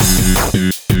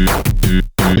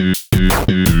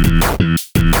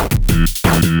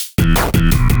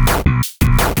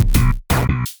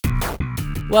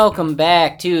Welcome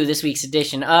back to this week's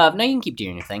edition of, no, you can keep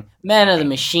doing your thing, Men of the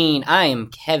Machine. I am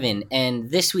Kevin, and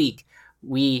this week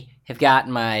we have got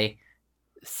my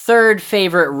third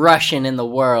favorite Russian in the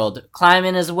world,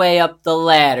 climbing his way up the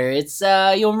ladder. It's,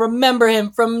 you'll remember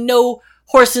him from No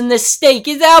Horse in This Stake.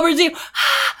 It's Albert Z.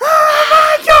 Oh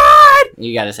my god!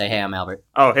 You gotta say, hey, I'm Albert.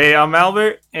 Oh, hey, I'm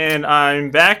Albert, and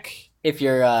I'm back If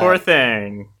you're, for a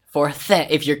thing.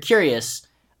 if you're curious,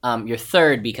 you're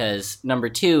third because number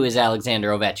 2 is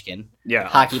Alexander Ovechkin. Yeah.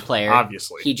 Hockey player.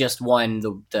 Obviously. He just won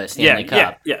the Stanley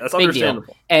Cup. Yeah, that's Big deal.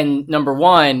 understandable. And number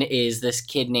 1 is this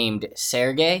kid named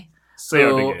Sergey.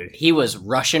 Sergey. He was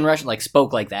Russian, like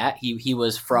spoke like that. He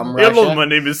was from Russia. Hello, my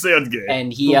name is Sergey.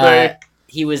 And he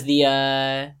was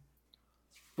the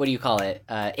what do you call it?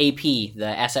 AP, the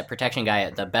asset protection guy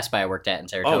at the Best Buy I worked at in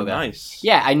Saratoga. Oh, nice.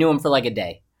 Yeah, I knew him for like a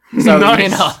day. So Nice. you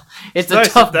know, it's a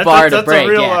Nice. tough bar to break.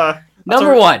 Yeah.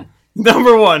 Number 1.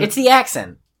 Number one. It's the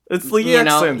accent. It's the you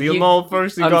know, accent. You know,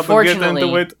 first you got to get unfortunately,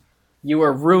 into it. You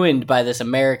were ruined by this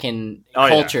American Oh, yeah.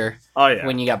 culture. Oh, yeah.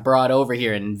 When you got brought over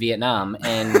here in Vietnam,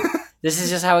 and this is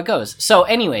just how it goes. So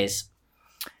anyways,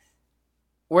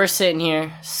 we're sitting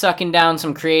here sucking down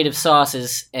some creative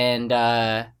sauces, and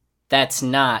that's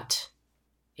not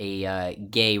a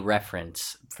gay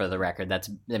reference, for the record. That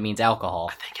means alcohol.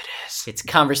 I think it is. It's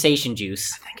conversation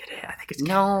juice. I think it is. I think it's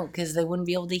No, because they wouldn't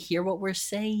be able to hear what we're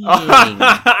saying.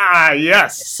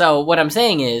 Yes. So what I'm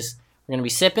saying is, we're going to be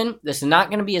sipping. This is not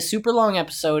going to be a super long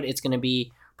episode. It's going to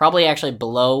be probably actually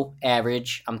below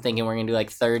average. I'm thinking we're going to do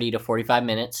like 30 to 45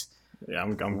 minutes. Yeah,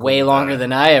 I'm cool Way with longer that.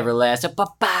 than I ever lasted.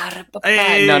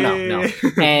 Hey. No.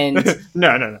 And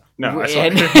No. I saw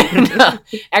and- it. no.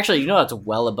 Actually, you know that's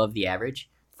well above the average.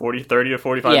 30 to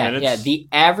 45 minutes. Yeah, the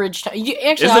average time.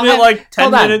 Actually, Isn't it like 10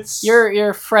 hold on. minutes?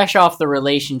 You're fresh off the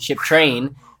relationship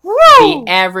train. Woo! The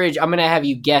average, I'm going to have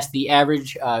you guess the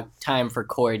average time for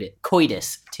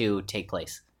coitus to take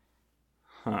place.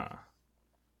 Huh.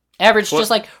 Average, What? just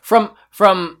like from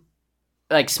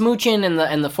like smooching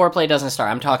and the foreplay doesn't start.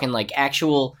 I'm talking like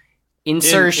actual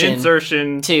insertion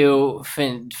Insertion. to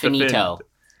finito.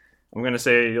 I'm going to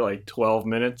say like 12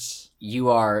 minutes. You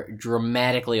are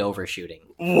dramatically overshooting.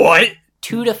 What?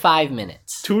 2 to 5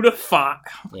 minutes. 2 to 5.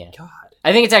 Oh my Yeah. god.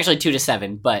 I think it's actually 2 to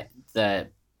 7, but the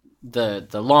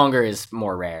longer is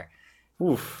more rare.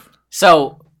 Oof.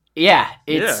 So yeah,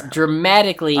 it's Yeah.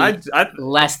 dramatically I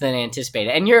less than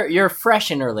anticipated, and you're fresh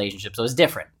in a relationship, so it's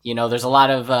different. You know, there's a lot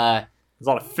of there's a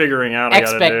lot of figuring out I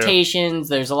gotta do. expectations.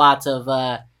 There's a lots of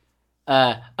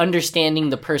understanding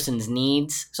the person's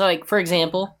needs. So, like for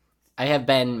example, I have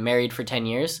been married for 10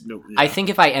 years. No, yeah. I think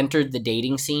if I entered the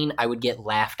dating scene, I would get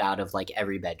laughed out of like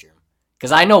every bedroom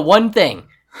because I know one thing,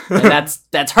 and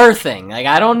that's her thing. Like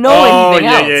I don't know anything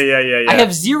else. Yeah. I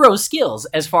have zero skills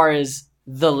as far as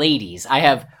the ladies. I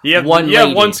have You have one you have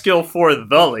lady. one skill for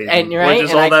the lady, And you're right, which is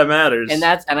and all I- that matters. and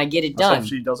I get it Let's hope done.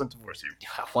 she doesn't divorce you.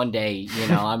 One day, you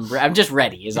know, I'm just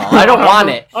ready. Is all. I don't want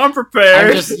it. I'm prepared.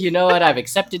 I'm just, you know what? I've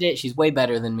accepted it. She's way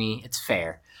better than me. It's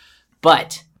fair.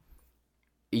 But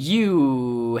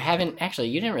you haven't actually.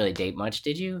 You didn't really date much,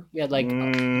 did you? You had like,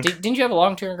 didn't you have a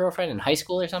long-term girlfriend in high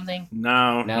school or something?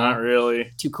 No, not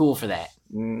really. Too cool for that.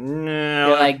 No,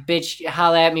 You're like, bitch,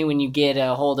 holla at me when you get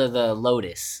a hold of the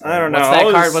Lotus. I don't know. What's I that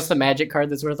was- card? What's the magic card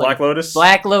that's worth Black like Lotus.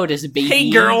 Black Lotus, baby. Hey,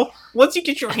 girl. Once you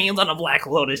get your hands on a Black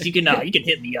Lotus, you can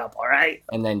hit me up. All right.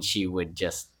 And then she would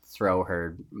just throw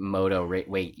her moto.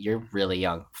 Wait, you're really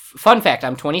young. Fun fact: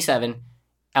 I'm 27.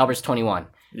 Albert's 21.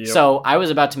 Yep. So I was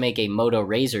about to make a Moto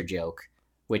Razor joke,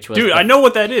 which was Dude, I know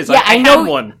what that is. Yeah, I know. had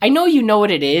one. I know you know what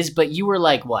it is, but you were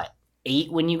like what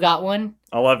 8 when you got one?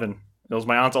 11. It was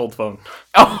my aunt's old phone.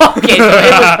 Oh, okay.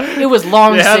 So it was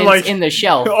long It had, since like- in the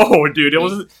shelf. Oh, dude, it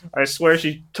was. I swear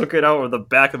she took it out of the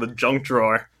back of the junk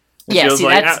drawer. And Yeah, she was see,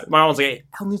 like, that's- my mom was like, "Hey,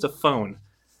 Al needs a phone."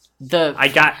 I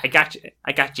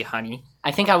got you, honey.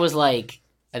 I think I was like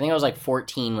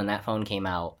 14 when that phone came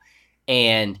out,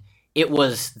 and it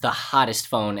was the hottest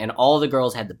phone, and all the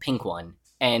girls had the pink one,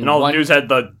 and, And all one, the dudes had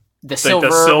the silver,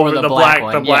 the or the black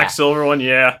one, the black yeah. silver one.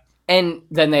 Yeah. And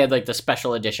then they had like the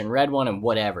special edition red one and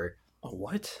whatever. Oh,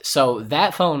 what? So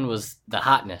that phone was the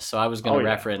hotness. So I was going to Oh,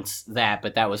 yeah. reference that,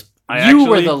 but that was I were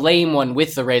actually- the lame one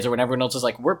with the razor when everyone else was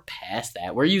like, we're past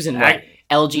that. We're using what, Ac-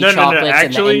 LG No. chocolates and the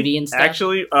Actually, Envy and stuff.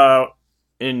 actually,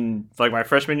 in like my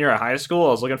freshman year of high school,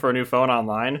 I was looking for a new phone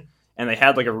online, and they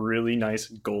had like a really nice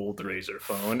gold Razor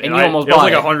phone, And you almost it was bought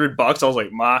like it. $100. I was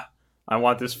like, "Ma, I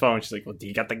want this phone." She's like, "Well,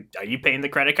 are you paying the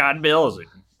credit card bill?" I was like,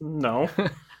 "No."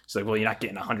 She's like, "Well, you're not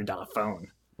getting $100 phone."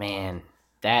 Man,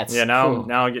 That's now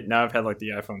cool. I've had like the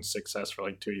iPhone 6s for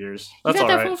like 2 years. You've That's had all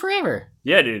that right. phone forever.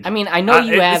 Yeah, dude. I mean, I know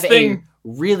you have this thing,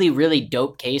 really, really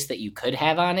dope case that you could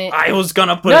have on it. I was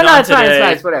gonna put No, it no, on it's fine, today, it's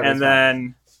fine, it's whatever, and it's fine.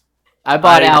 then I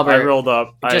bought I Albert rolled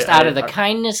up just out of the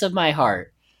kindness of my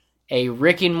heart a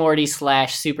Rick and Morty /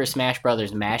 Super Smash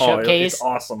Brothers mashup case. It's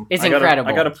awesome. It's I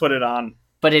incredible. gotta put it on.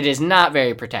 But it is not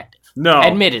very protective. No,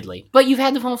 Admittedly. But you've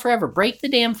had the phone forever. Break the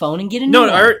damn phone and get a new no.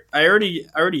 one. I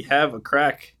already have a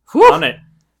crack Whew. on it.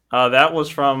 That was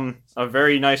from a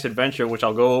very nice adventure, which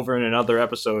I'll go over in another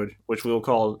episode, which we'll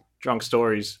call Drunk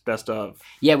Stories Best of.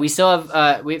 Yeah, we still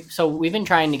have we've been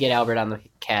trying to get Albert on the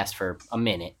cast for a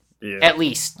minute. Yeah, At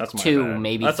least That's my 2, bad.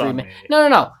 maybe That's 3 on minutes. me.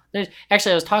 No.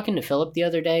 Actually, I was talking to Philip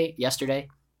yesterday,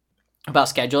 about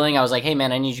scheduling. I was like, hey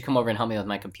man, I need you to come over and help me with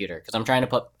my computer because I'm trying to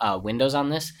put Windows on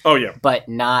this, Oh yeah, but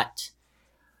not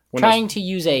trying to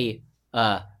use a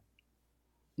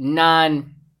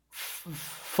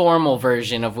non-formal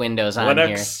version of Windows on here.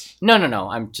 Linux. No.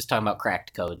 I'm just talking about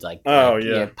cracked codes, like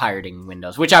pirating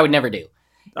Windows, which I would never do.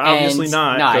 Obviously And,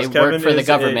 not. No, I 'cause work Kevin for the is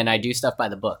government. I do stuff by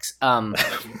the books.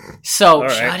 So All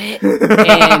right. shut it.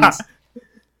 And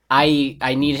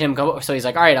I needed him to go. So he's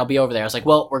like, all right, I'll be over there. I was like,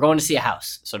 well, we're going to see a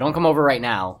house, so don't come over right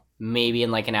now. Maybe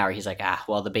in like an hour. He's like,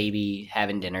 well, the baby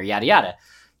having dinner, yada yada.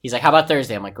 He's like, how about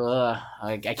Thursday? I'm like,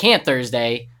 I can't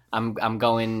Thursday. I'm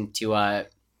going to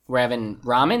we're having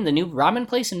ramen, the new ramen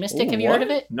place in Mystic. Ooh, Have you heard of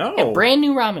what? it? No. Yeah, brand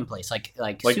new ramen place, like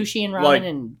Like- sushi and ramen like-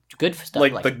 and good stuff,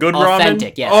 like the good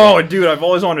authentic. ramen. Yes. Oh, dude, I've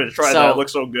always wanted to try So- that. It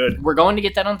looks so good. We're going to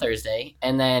get that on Thursday,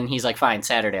 and then he's like, fine,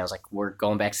 Saturday. I was like, we're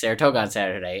going back to Saratoga on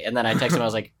Saturday, and then I texted him. I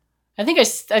was like, I think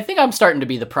I'm starting to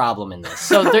be the problem in this.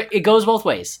 So it goes both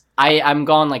ways. I'm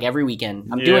gone like every weekend.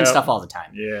 I'm doing Yeah. stuff all the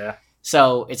time. Yeah,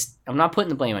 So I'm not putting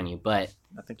the blame on you, but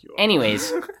I think you are.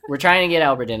 anyways, we're trying to get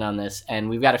Albert in on this, and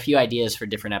we've got a few ideas for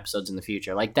different episodes in the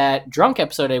future. Like that drunk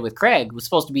episode I did with Craig was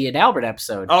supposed to be an Albert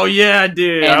episode. Oh yeah,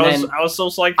 dude. And I was so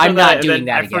psyched. For I'm that, not and doing then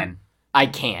that I again. I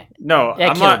can't. No,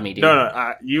 That I'm killed not. me, dude.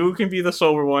 No. You can be the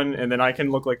sober one, and then I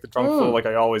can look like the drunk fool, like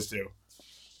I always do.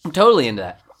 I'm totally into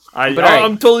that. But all right.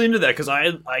 I'm totally into that because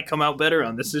I come out better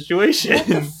on this situation.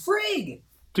 frig?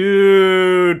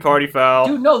 Dude, party foul.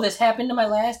 Dude, no, this happened to my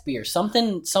last beer.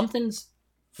 Something's.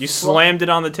 You slammed it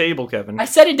on the table, Kevin. I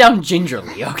set it down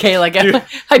gingerly, okay? Like, Dude,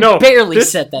 I no, barely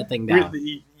this- set that thing down.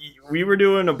 We were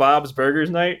doing a Bob's Burgers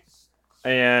night,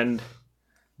 and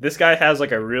this guy has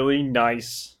like a really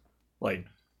nice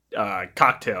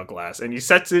cocktail glass, and he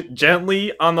sets it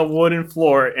gently on the wooden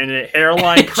floor, and a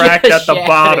hairline cracked at the Shattered.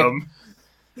 bottom.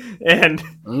 And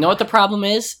You know what the problem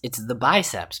is? It's the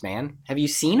biceps, man. Have you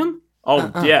seen them?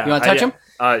 yeah, You want to touch them?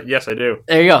 Yes, I do.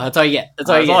 There you go. That's all you get. That's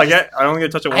all you get. I get. I only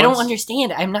get to touch it once. I don't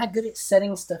understand. I'm not good at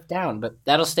setting stuff down, but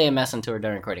that'll stay a mess until we're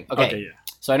done recording. Okay, yeah.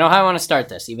 so I know how I want to start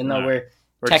this, even though Alright.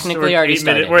 we're technically already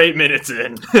started. We're 8 minutes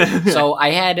in. So I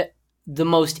had the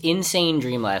most insane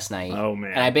dream last night, oh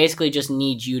man. and I basically just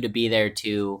need you to be there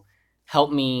to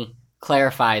help me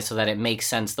clarify so that it makes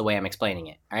sense the way I'm explaining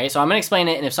it. All right, so I'm gonna explain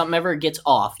it, and if something ever gets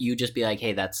off, you just be like,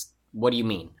 "Hey, what do you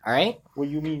mean?" All right? What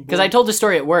do you mean? Because I told the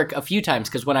story at work a few times.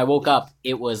 Because when I woke up,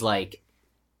 it was like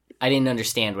I didn't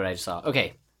understand what I just saw.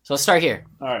 Okay, so let's start here.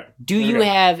 All right. Do you Okay.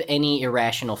 have any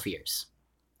irrational fears?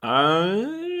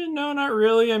 No, not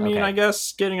really. I mean, Okay. I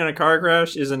guess getting in a car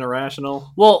crash isn't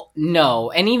irrational. Well, no,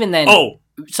 and even then.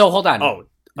 So hold on.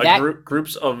 That-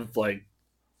 Groups of like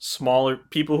smaller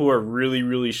people who are really,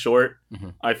 really short.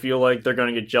 Mhm. I feel like they're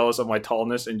gonna get jealous of my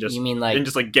tallness and just You mean like?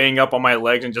 gang up on my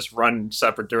legs and just run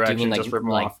separate Do you directions, mean like just rip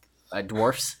them like off.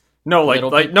 dwarfs? No,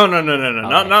 little no, people? not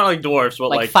Okay. not like dwarfs, but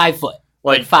Like like 5 foot,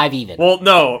 like 5 even. well,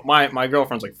 no, my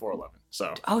girlfriend's like 4'11",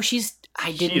 so Oh,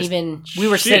 I didn't She's- even. We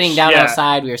were she's- sitting down yeah.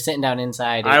 outside. We were sitting down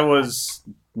inside. I was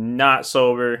not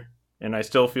sober, and I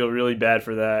still feel really bad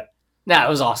for that. Nah, it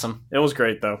was awesome. It was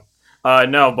great though.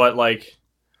 No, but like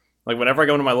whenever I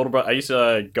go into my little brother, I used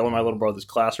to go in my little brother's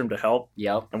classroom to help,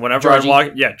 Yep. and whenever Georgie?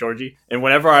 I'd walk, Georgie, and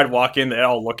whenever I'd walk in, they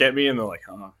all look at me and they're like,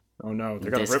 oh no,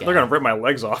 they're This guy. gonna rip my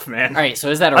legs off, man. All right. So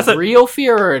is that That's a a- real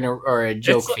fear or a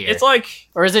joke fear? It's like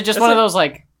or is it just it's one of like- those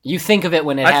like you think of it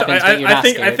when it I, happens, I, but you're I not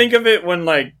think scared? I think of it when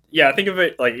I think of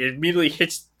it like it immediately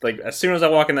hits like as soon as I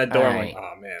walk in that door, I'm like,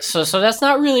 Alright. oh man. So that's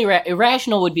not really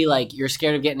irrational. Would be like you're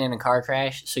scared of getting in a car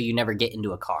crash, so you never get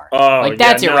into a car. Oh, like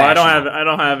that's no, irrational. I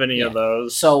don't have any of Yeah.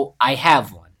 those. So I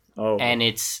have one, Oh, and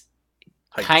it's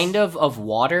heights. kind of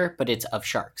water, but it's of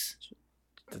sharks.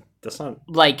 That's not.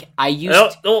 Like I used.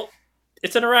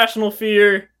 It's an irrational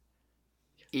fear.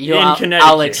 You know, in I'll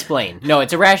Connecticut. explain. No,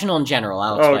 it's irrational in general.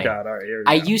 I'll explain. Oh god! All right, here we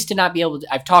I go. used to not be able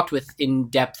to. I've talked with in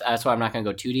depth. That's why I'm not going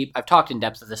to go too deep. I've talked in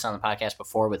depth of this on the podcast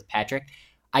before with Patrick.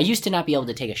 I used to not be able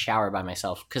to take a shower by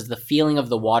myself because the feeling of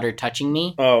the water touching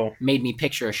me Oh, made me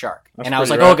picture a shark. that's And I was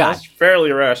like, pretty oh, God. That's fairly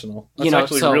irrational. That's You know,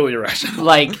 actually so, really irrational.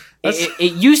 Like, That's-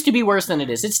 it used to be worse than it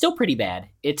is. It's still pretty bad.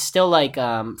 It's still like,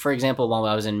 for example, while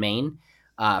I was in Maine,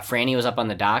 Franny was up on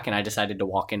the dock and I decided to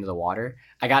walk into the water.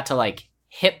 I got to like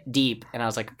hip deep and I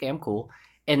was like, okay, I'm cool.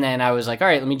 And then I was like, all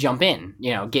right, let me jump in.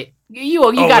 You know, you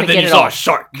got to get it saw a off.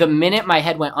 shark. The minute my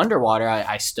head went underwater,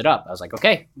 I stood up. I was like,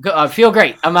 okay, I feel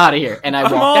great. I'm out of here. And I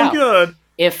I'm walked all out. good.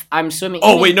 If I'm swimming,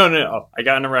 Oh wait, no. Oh, I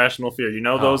got an irrational fear. You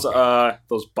know okay.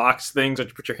 those box things that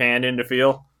you put your hand in to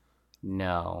feel?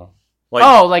 No.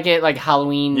 Like, like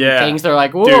Halloween Yeah. things. They're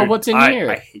like, whoa, dude, what's in I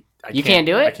here? You can't can't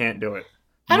do it? I can't do it.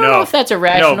 I don't know if that's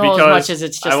irrational as much as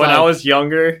it's just when like, I was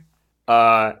younger,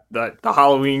 the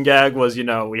Halloween gag was,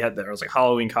 there was like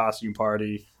Halloween costume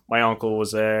party. My uncle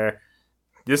was there.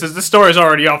 The story's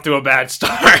already off to a bad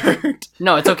start.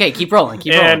 no, it's okay. Keep rolling.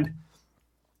 Keep and rolling.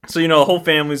 so the whole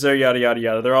family's there, yada yada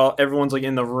yada. Everyone's like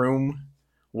in the room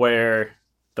where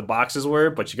the boxes were,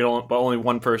 but but only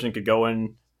one person could go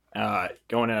in at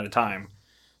a time.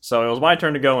 So it was my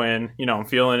turn to go in. I'm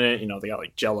feeling it. They got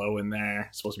like Jello in there.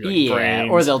 It's supposed to be like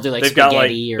brains. Or they'll do like They've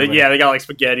spaghetti. got like they got like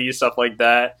spaghetti, stuff like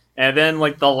that. And then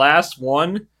like the last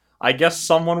one, I guess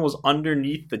someone was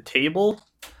underneath the table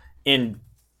and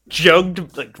jugged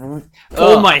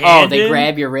pulled my hand. Oh, they in.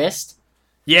 grab your wrist.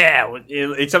 Yeah,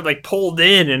 except like pulled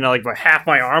in and like half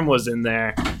my arm was in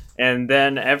there. And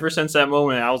then ever since that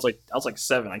moment, I was like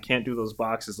 7. I can't do those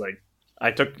boxes. Like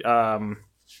I took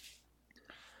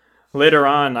later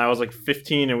on, I was like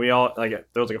 15, and we all there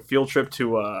was like a field trip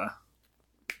to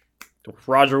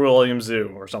Roger Williams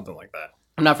Zoo or something like that.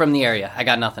 I'm not from the area. I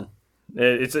got nothing.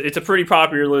 It's a pretty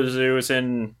popular zoo. It's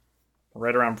in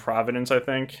right around Providence, I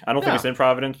think. I don't think it's in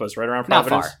Providence, but it's right around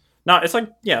Providence. Not far. No, it's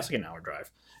like an hour drive.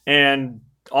 And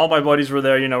all my buddies were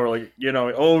there. We're like,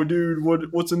 oh dude,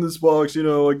 what's in this box?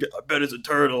 I bet it's a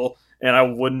turtle. And I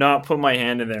would not put my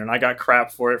hand in there, and I got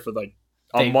crap for it for like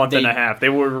a month and a half. They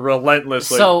were relentless.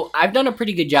 So I've done a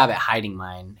pretty good job at hiding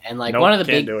mine, and like Nope, one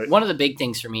of the big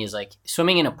things for me is like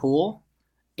swimming in a pool.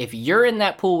 If you're in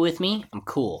that pool with me, I'm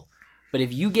cool. But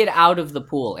if you get out of the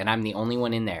pool and I'm the only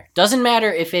one in there, doesn't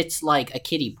matter if it's like a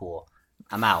kiddie pool,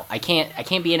 I'm out. I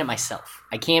can't be in it myself.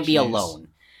 I can't be alone.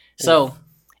 So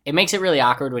it makes it really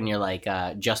awkward when you're like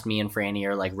just me and Franny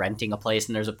are like renting a place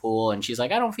and there's a pool and she's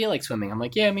like, I don't feel like swimming. I'm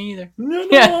like, yeah, me either. No,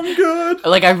 Yeah. I'm good.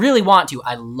 Like I really want to.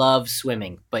 I love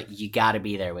swimming, but you got to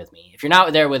be there with me. If you're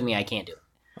not there with me, I can't do it.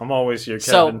 I'm always here,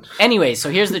 Kevin. So anyway, so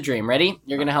here's the dream. Ready?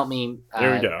 You're gonna help me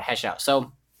Here we go. hash out.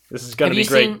 So This is gonna Have be you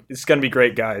great. seen- It's gonna be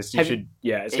great, guys.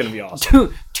 It's gonna be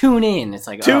awesome. tune in. It's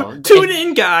like Tune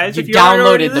in, guys. You if you aren't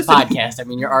already downloaded the listening. podcast. I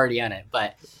mean, you're already on it.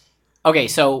 But okay,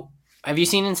 so have you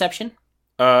seen Inception?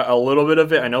 A little bit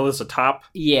of it. I know there's a top.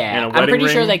 Yeah, And a I'm wedding pretty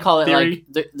sure ring they call it theory?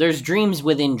 like there's dreams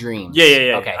within dreams.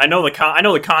 Yeah. Okay, I know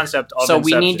the concept of so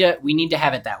Inception. we need to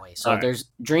have it that way. So Alright. there's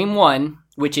dream 1,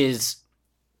 which is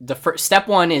the first step.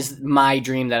 1 is my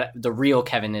dream that the real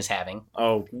Kevin is having.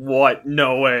 Oh, what?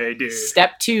 No way, dude.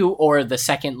 Step 2, or the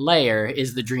second layer,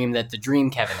 is the dream that the dream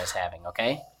Kevin is having.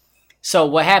 Okay, so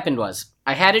what happened was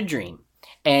I had a dream,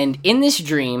 and in this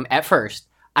dream, at first,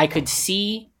 I could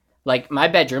see like my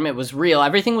bedroom. It was real.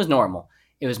 Everything was normal.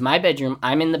 It was my bedroom.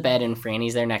 I'm in the bed, and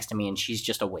Franny's there next to me, and she's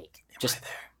just awake. Just Am I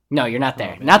there? no, you're not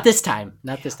there. Oh, man. Not this time.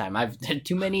 Not this time. I've had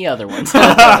too many other ones.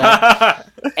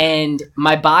 And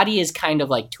my body is kind of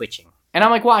like twitching, and I'm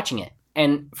like watching it.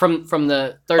 And from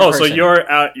the third Oh, person.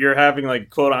 so you're having like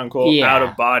quote unquote Yeah. out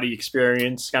of body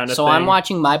experience kind of so thing. I'm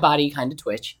watching my body kind of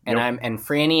twitch, and Yep. and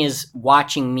Franny is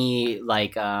watching me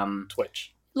like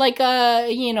Twitch.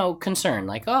 concerned,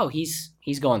 like, oh, he's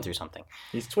going through something.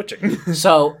 He's twitching.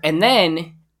 So, and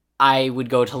then I would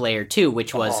go to layer 2,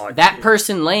 which was Oh, that dude.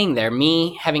 person laying there,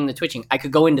 me having the twitching. I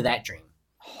could go into that dream.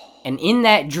 And in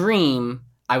that dream,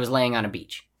 I was laying on a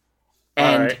beach.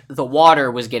 And Alright. the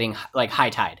water was getting like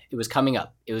high tide. It was coming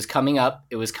up. It was coming up.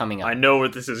 It was coming up. I know where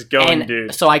this is going, And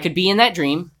dude. so I could be in that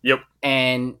dream. Yep.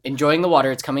 And enjoying the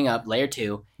water. It's coming up, layer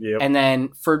 2. Yep. And then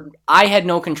I had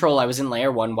no control. I was in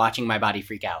layer 1 watching my body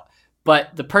freak out.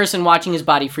 But the person watching his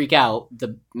body freak out,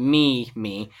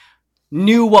 me,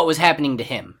 knew what was happening to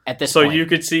him at this So point. you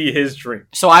could see his dream.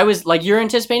 So I was, like you're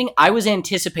anticipating, I was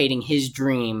anticipating his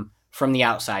dream from the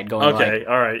outside going Okay, like,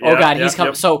 all right. oh yeah, God, yeah, he's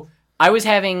coming. yep. So I was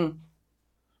having,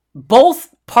 both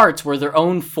parts were their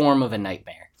own form of a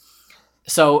nightmare.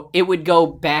 So it would go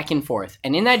back and forth.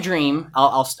 And in that dream,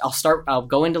 I'll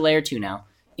go into layer 2 now.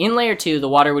 In layer 2, the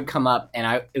water would come up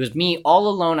and it was me all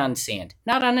alone on sand.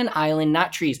 Not on an island,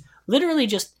 not trees. Literally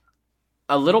just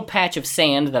a little patch of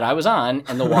sand that I was on,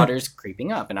 and the water's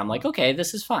creeping up. And I'm like, okay,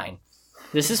 this is fine.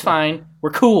 This is fine.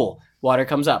 We're cool. Water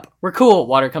comes up. We're cool.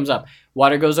 Water comes up.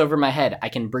 Water goes over my head. I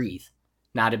can breathe.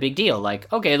 Not a big deal.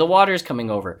 Like, okay, the water's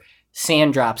coming over.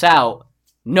 Sand drops out.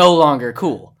 No longer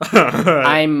cool.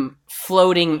 I'm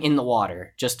floating in the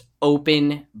water. Just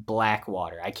open black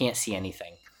water. I can't see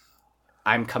anything.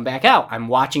 I'm come back out. I'm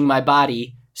watching my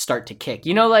body start to kick.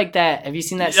 You know, like that. Have you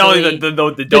seen that? Silly, the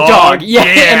dog. The dog. Yeah,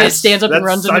 yes. And it stands up and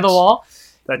runs into the wall.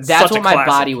 That's what my classic.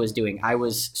 body was doing. I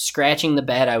was scratching the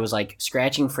bed. I was like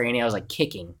scratching Franny. I was like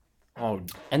kicking. Oh.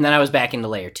 And then I was back into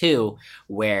layer 2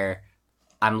 where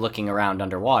I'm looking around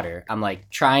underwater. I'm like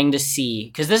trying to see,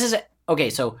 because this is okay.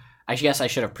 So I guess I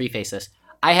should have prefaced this.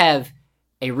 I have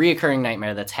a reoccurring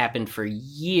nightmare that's happened for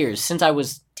years, since I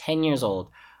was 10 years old,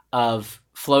 of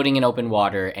floating in open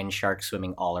water and sharks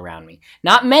swimming all around me.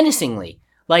 Not menacingly.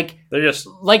 Like, They're just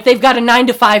like they've got a 9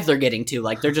 to 5 they're getting to.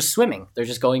 Like, they're just swimming. They're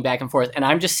just going back and forth. And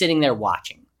I'm just sitting there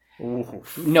watching.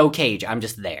 oof. No cage. I'm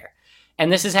just there.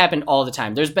 And this has happened all the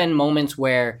time. There's been moments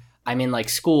where I'm in like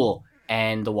school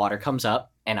and the water comes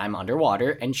up and I'm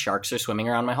underwater and sharks are swimming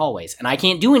around my hallways. And I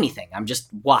can't do anything. I'm just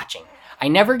watching. I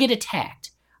never get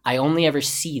attacked. I only ever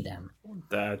see them.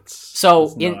 That's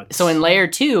nuts. So in layer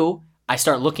 2, I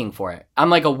start looking for it. I'm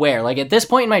like aware. Like at this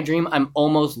point in my dream, I'm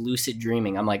almost lucid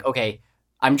dreaming. I'm like, okay,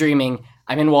 I'm dreaming.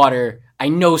 I'm in water. I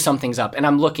know something's up, and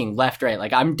I'm looking left, right.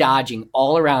 Like I'm dodging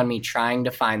all around me, trying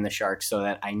to find the shark so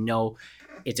that I know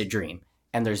it's a dream.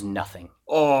 And there's nothing.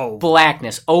 Oh,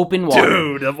 Blackness, open water.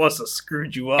 dude, that must have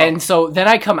screwed you up. And so then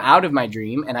I come out of my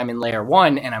dream, and I'm in layer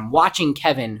 1, and I'm watching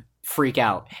Kevin freak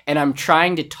out, and I'm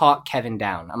trying to talk Kevin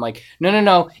down. I'm like,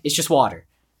 no, it's just water.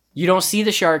 You don't see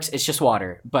the sharks, it's just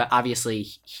water. But obviously,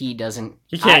 he doesn't.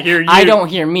 He can't hear you. I don't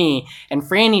hear me, and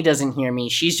Franny doesn't hear me.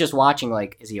 She's just watching,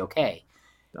 like, is he okay?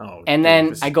 Oh, And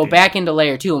then I go back into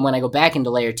layer 2, and when I go back into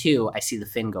layer 2, I see the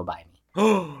fin go by me.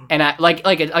 And I like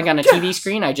on a TV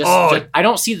screen, I just I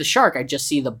don't see the shark, I just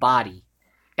see the body.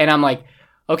 And I'm like,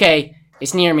 okay,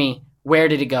 it's near me. Where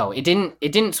did it go? It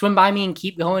didn't swim by me and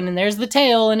keep going, and there's the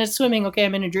tail and it's swimming. Okay,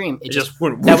 I'm in a dream. It just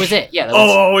went. That was it. Yeah. That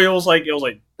was, it was like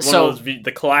one so, of those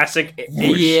the classic.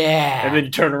 Whoosh, yeah. And then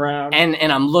you turn around.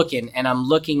 And I'm looking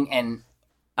and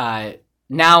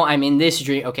now I'm in this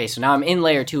dream. Okay, so now I'm in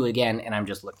layer 2 again, and I'm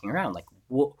just looking around like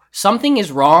something is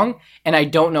wrong, and I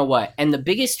don't know what. And the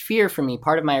biggest fear for me,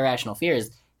 part of my irrational fear, is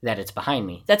that it's behind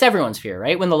me. That's everyone's fear,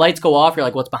 right? When the lights go off, you're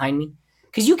like, what's behind me?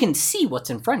 Because you can see what's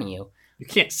in front of you. You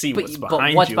can't see what's but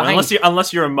behind what's you behind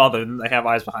unless you're a mother. Then they have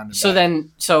eyes behind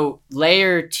them. So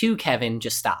layer 2 Kevin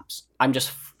just stops. I'm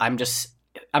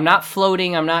not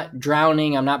floating. I'm not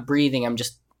drowning. I'm not breathing. I'm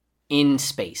just in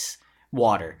space,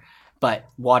 water. But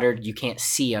water you can't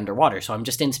see underwater, so I'm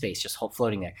just in space, just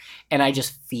floating there, and I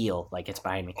just feel like it's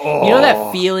behind me. Oh. You know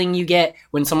that feeling you get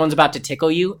when someone's about to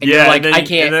tickle you, and you're like, I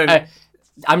can't.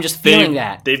 I'm just feeling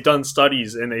that. They've done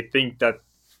studies, and they think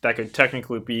that could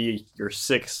technically be your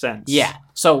sixth sense. Yeah.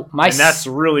 So and that's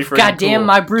really freaking goddamn cool.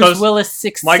 my Bruce Willis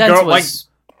sixth sense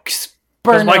was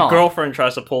burning my off. girlfriend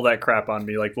tries to pull that crap on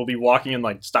me. Like we'll be walking in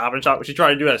like Stop and Shop. She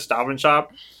tried to do that at Stop and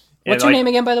Shop. What's your name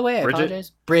again, by the way? I Bridget?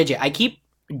 apologize. Bridget. I keep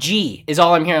G is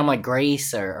all I'm hearing. I'm like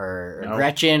Grace or Nope.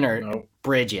 Gretchen or Nope.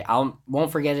 Bridget.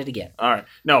 Won't forget it again. All right.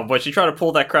 No, but she tried to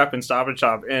pull that crap in Stop and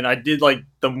Shop, and I did like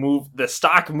the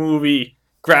stock movie,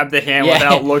 grab the hand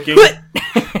without looking.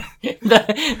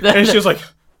 And she was like,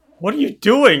 "What are you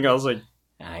doing?" I was like,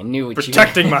 I knew what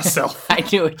protecting myself. I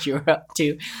knew what you were up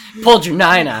to. Pulled your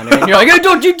 9 on her, and you're like, "Hey,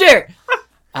 don't you dare!"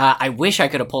 I wish I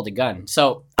could have pulled a gun.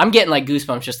 So I'm getting like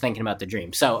goosebumps just thinking about the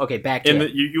dream. So okay, back to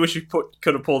it. You wish you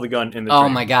could have pulled the gun in the Oh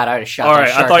dream. my god, I would have shot. All that right,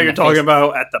 shark I thought in you were the talking face.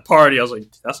 about at the party. I was like,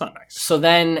 that's not nice. So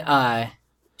then,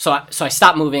 so I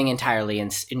stopped moving entirely in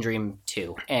Dream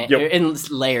 2, and in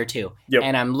Layer 2,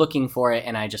 and I'm looking for it,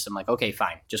 and I'm like, okay,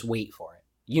 fine, just wait for it.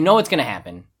 You know what's gonna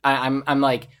happen. I'm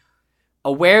like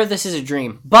aware this is a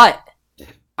dream, but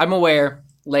I'm aware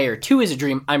Layer 2 is a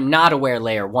dream. I'm not aware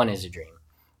Layer 1 is a dream.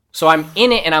 So I'm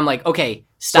in it, and I'm like, okay,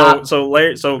 stop.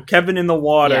 So Kevin in the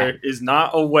water is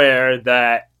not aware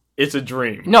that it's a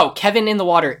dream. No, Kevin in the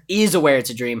water is aware it's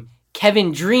a dream.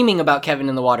 Kevin dreaming about Kevin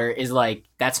in the water is like,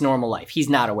 that's normal life. He's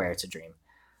not aware it's a dream.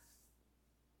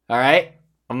 All right?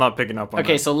 I'm not picking up on that.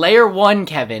 Okay, so Layer 1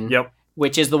 Kevin,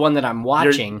 which is the one that I'm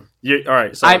watching. All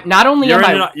right, so I'm not only you're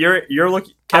am I... You're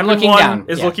looking... I'm looking down.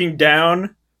 Is looking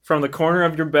down from the corner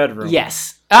of your bedroom.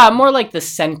 Yes. More like the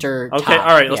center top. Okay, all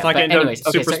right, let's not get into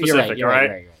super specific, you're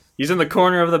right. He's in the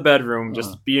corner of the bedroom,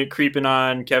 just creeping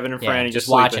on Kevin and Franny, just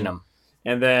sleeping. watching them.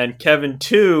 And then Kevin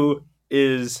 2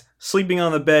 is sleeping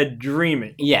on the bed,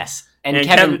 dreaming. Yes. And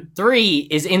Kevin 3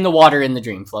 is in the water in the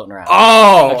dream, floating around.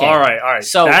 Oh, okay. All right.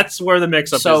 So that's where the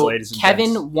mix-up is, ladies and gents.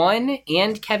 Kevin 1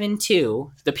 and Kevin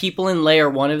 2, the people in Layer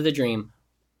 1 of the dream,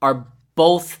 are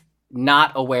both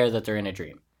not aware that they're in a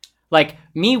dream. Like,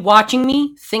 me watching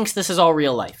me thinks this is all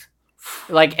real life.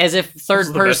 Like, as if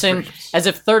third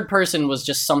person was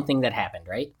just something that happened,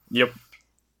 right? Yep.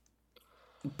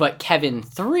 But Kevin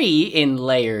 3 in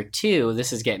Layer 2,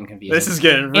 this is getting confusing. This is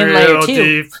getting in real Layer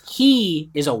 2, deep.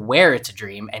 He is aware it's a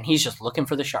dream, and he's just looking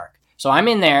for the shark. So I'm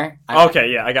in there.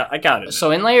 Okay, yeah, I got it. So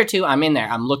in Layer 2, I'm in there.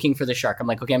 I'm looking for the shark. I'm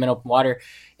like, okay, I'm in open water.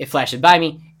 It flashes by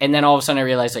me, and then all of a sudden I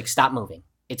realize, like, stop moving.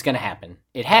 It's going to happen.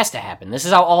 It has to happen. This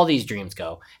is how all these dreams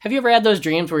go. Have you ever had those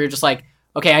dreams where you're just like,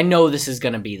 okay, I know this is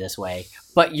going to be this way,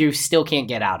 but you still can't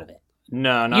get out of it?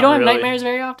 No, not You don't really. have nightmares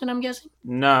very often, I'm guessing?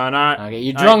 No, not... Okay,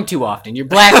 you're drunk too often. You're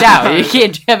blacked out. You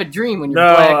can't have a dream when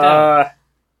you're blacked out.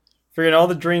 Freaking all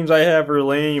the dreams I have are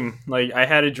lame. Like, I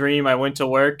had a dream, I went to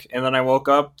work, and then I woke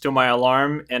up to my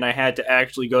alarm, and I had to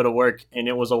actually go to work, and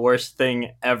it was the worst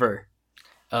thing ever.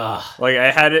 Ugh. Like,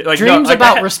 I had it... Like, dreams no, like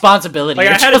about responsibility. Like,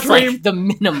 I had a dream... Like the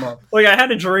minimum. Like, I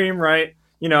had a dream, right?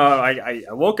 You know, I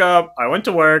woke up, I went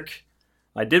to work...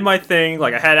 I did my thing.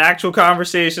 Like, I had actual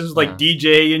conversations with, like,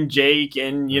 DJ and Jake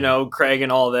and, you know, Craig and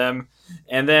all of them.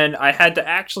 And then I had to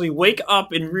actually wake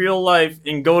up in real life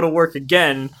and go to work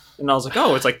again. And I was like,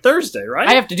 oh, it's like Thursday, right?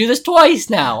 I have to do this twice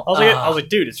now. I was like,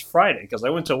 dude, it's Friday because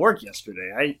I went to work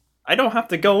yesterday. I don't have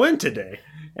to go in today.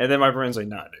 And then my brain's like,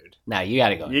 nah, dude. Nah, you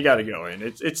gotta go. You gotta go in.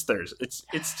 It's Thursday.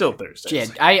 It's still Thursday. Yeah,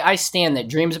 I stand that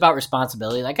dreams about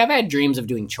responsibility. Like, I've had dreams of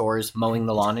doing chores, mowing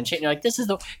the lawn and shit. And you're like, this is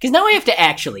the... Because now I have to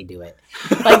actually do it.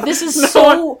 Like, this is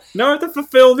Now I have to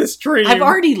fulfill this dream. I've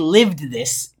already lived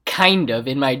this, kind of,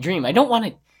 in my dream. I don't want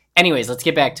to... Anyways, let's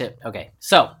get back to... Okay,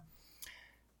 so...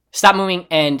 Stop moving,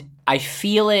 and I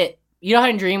feel it... You know how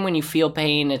in dream when you feel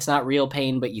pain, it's not real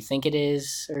pain, but you think it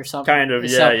is, or something? Kind of,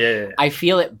 So, yeah. I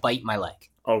feel it bite my leg.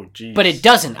 Oh, geez. But it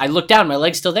doesn't. I look down, my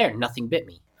leg's still there. Nothing bit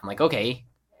me. I'm like, okay,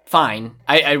 fine.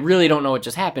 I really don't know what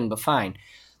just happened, but fine.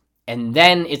 And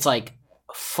then it's like,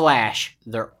 flash,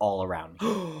 they're all around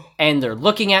me. And they're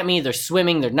looking at me, they're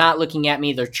swimming, they're not looking at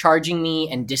me, they're charging me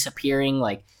and disappearing.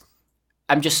 Like,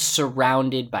 I'm just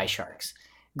surrounded by sharks.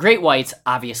 Great whites,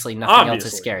 obviously, nothing else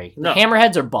is scary. No. The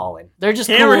hammerheads are balling. They're just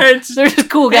hammerheads, cool. They're just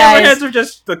cool guys. Hammerheads are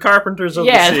just the carpenters of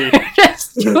the sea. They're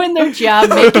just doing their job,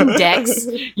 making decks,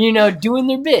 you know, doing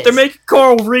their bits. They're making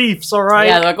coral reefs, all right?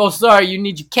 Yeah, they're like, oh, sorry, you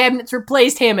need your cabinets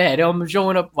replaced, hammerhead. I'm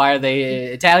showing up. Why are they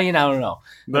Italian? I don't know.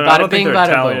 No, I don't think they're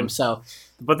Italian. Boom, so...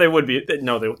 But they would be.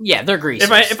 No, they. Yeah, they're greasers.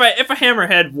 If a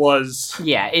hammerhead was.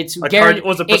 Yeah, it's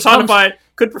was a personified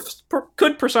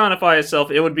could personify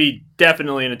itself, it would be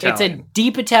definitely an Italian. It's a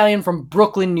deep Italian from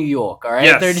Brooklyn, New York. All right.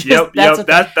 Yes. They're just,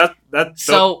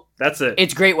 that's it.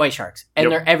 It's great white sharks,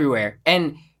 and they're everywhere.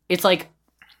 And it's like,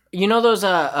 you know those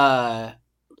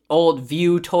old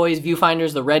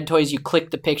viewfinders, the red toys. You click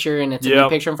the picture, and it's a new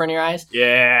picture in front of your eyes.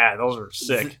 Yeah, those are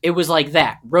sick. It was like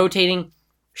that, rotating,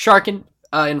 shark in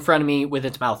front of me with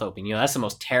its mouth open. You know, that's the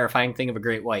most terrifying thing of a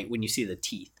great white when you see the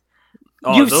teeth.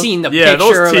 Oh, You've seen the picture. Yeah,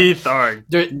 those teeth are...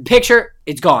 The picture,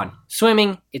 it's gone.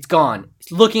 Swimming, it's gone.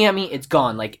 It's looking at me, it's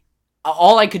gone. Like,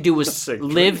 all I could do was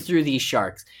live through these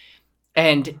sharks.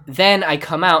 And then I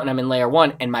come out, and I'm in layer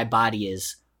 1, and my body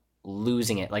is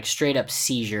losing it. Like, straight up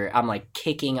seizure. I'm, like,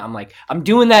 kicking. I'm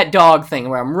doing that dog thing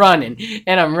where I'm running,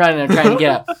 and I'm trying to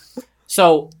get up.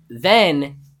 So,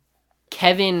 then...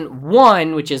 Kevin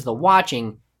 1, which is the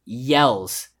watching,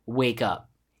 yells, wake up.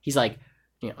 He's like,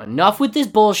 enough with this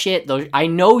bullshit. I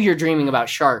know you're dreaming about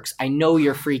sharks. I know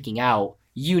you're freaking out.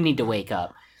 You need to wake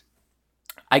up.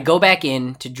 I go back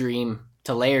in to dream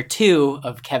to layer 2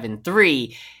 of Kevin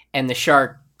 3, and the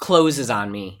shark closes on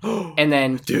me. And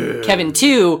then Kevin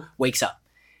 2 wakes up.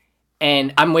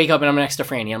 And I'm wake up and I'm next to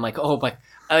Franny. I'm like, oh my.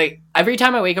 Every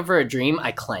time I wake up for a dream,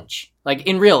 I clench. Like,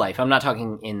 in real life. I'm not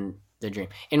talking in the dream.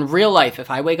 In real life, if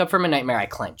I wake up from a nightmare, I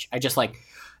clench. I just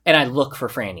and I look for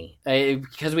Franny.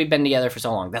 Because we've been together for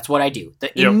so long. That's what I do.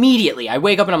 Immediately, I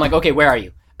wake up and I'm like, okay, where are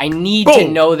you? I need to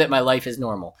know that my life is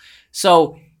normal.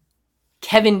 So,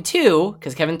 Kevin 2,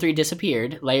 because Kevin 3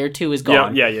 disappeared, layer 2 is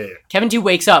gone. Yeah. Kevin 2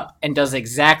 wakes up and does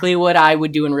exactly what I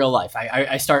would do in real life.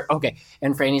 I start, okay.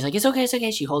 And Franny's like, it's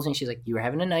okay. She holds me. She's like, you were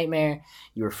having a nightmare.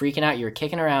 You were freaking out. You were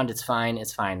kicking around. It's fine.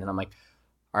 And I'm like,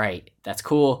 all right, that's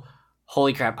cool.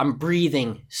 Holy crap, I'm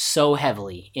breathing so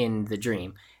heavily in the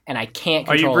dream, and I can't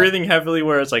control it. Are you breathing heavily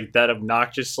where it's like that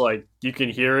obnoxious, like, you can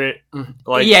hear it?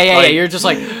 Like, yeah, you're just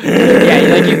like, like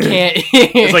you can't.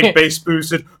 It's like bass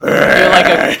boosted.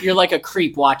 You're like a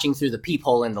creep watching through the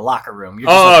peephole in the locker room. You're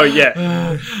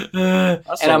just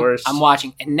that's the worst. I'm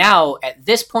watching, and now, at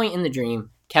this point in the dream,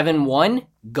 Kevin 1,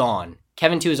 gone.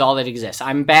 Kevin 2 is all that exists.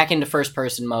 I'm back into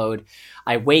first-person mode.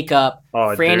 I wake up.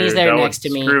 Franny's there next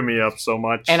to me. Screw me up so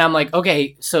much. And I'm like,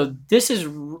 okay, so this is...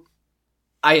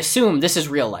 I assume this is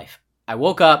real life. I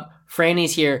woke up.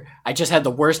 Franny's here. I just had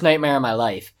the worst nightmare of my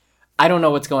life. I don't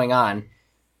know what's going on.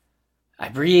 I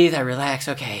breathe. I relax.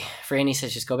 Okay. Franny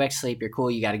says, just go back to sleep. You're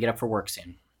cool. You got to get up for work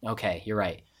soon. Okay, you're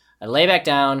right. I lay back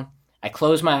down. I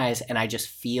close my eyes, and I just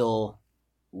feel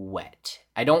wet.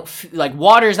 I don't like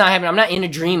water's not happening. I'm not in a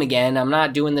dream again. I'm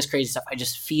not doing this crazy stuff. I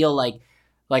just feel like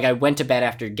I went to bed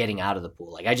after getting out of the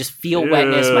pool. Like I just feel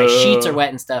wetness. My sheets are wet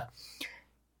and stuff.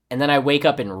 And then I wake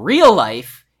up in real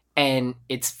life and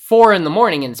it's 4 a.m.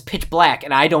 and it's pitch black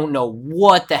and I don't know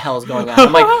what the hell's going on.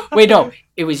 I'm like, wait, no,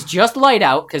 it was just light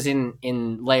out because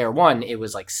in layer 1 it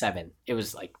was like 7. It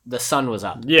was like the sun was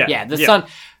up. Yeah, the sun.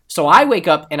 So I wake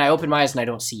up and I open my eyes and I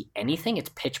don't see anything. It's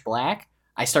pitch black.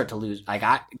 I start to lose. I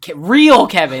got real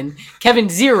Kevin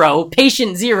 0,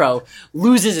 patient 0,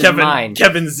 loses his mind.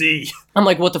 Kevin Z. I'm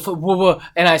like, what the fuck?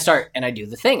 And I do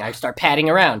the thing. I start patting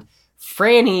around.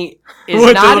 Franny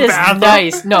is not as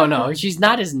nice. No, she's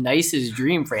not as nice as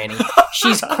Dream Franny.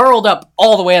 She's curled up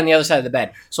all the way on the other side of the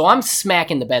bed. So I'm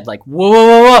smacking the bed like,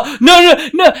 whoa,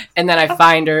 no. And then I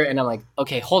find her and I'm like,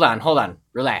 okay, hold on,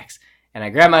 relax. And I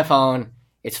grab my phone.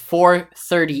 It's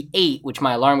 4:38, which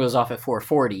my alarm goes off at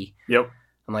 4:40. Yep.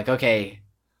 I'm like, okay,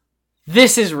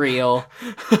 this is real.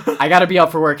 I got to be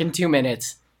up for work in 2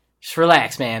 minutes. Just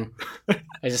relax, man.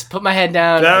 I just put my head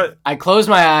down. I closed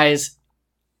my eyes.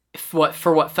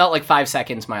 For what felt like 5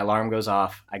 seconds, my alarm goes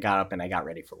off. I got up and I got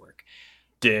ready for work.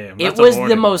 Damn. It was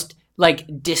the most like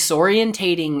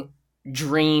disorientating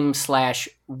dream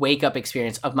 / wake up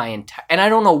experience of my entire. And I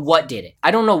don't know what did it.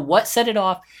 I don't know what set it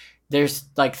off. There's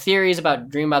like theories about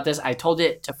dream about this. I told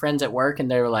it to friends at work and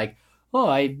they were like, oh,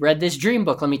 I read this dream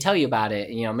book. Let me tell you about it.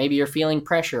 You know, maybe you're feeling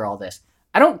pressure, all this.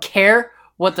 I don't care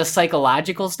what the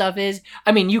psychological stuff is.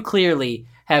 I mean, you clearly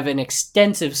have an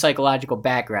extensive psychological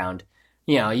background.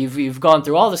 You know, you've gone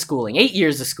through all the schooling, 8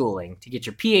 years of schooling to get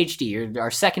your PhD. You're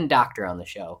our second doctor on the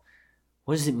show.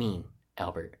 What does it mean,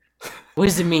 Albert? What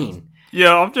does it mean?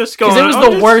 Yeah, I'm just going. Because it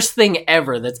was the worst thing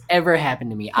ever that's ever happened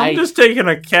to me. I'm just taking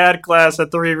a CAD class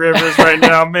at Three Rivers right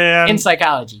now, man. In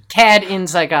psychology, CAD in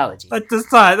psychology.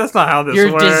 That's not how this works.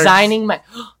 You're designing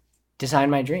design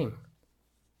my dream.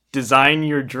 Design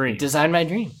your dream. Design my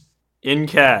dream in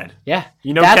CAD. Yeah,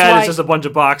 you know, CAD is just a bunch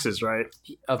of boxes, right?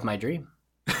 Of my dream.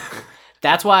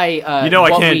 That's why. I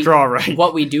can't draw right.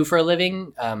 What we do for a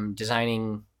living,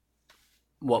 designing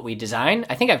what we design.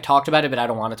 I think I've talked about it, but I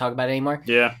don't want to talk about it anymore.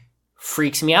 Yeah.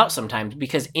 Freaks me out sometimes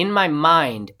because in my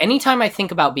mind, anytime I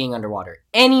think about being underwater,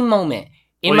 any moment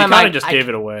in my mind, you just gave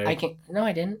it away. No,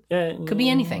 I didn't. Yeah, could be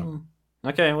anything.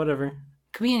 Okay, whatever.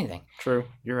 Could be anything. True,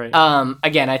 you're right.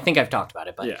 Again, I think I've talked about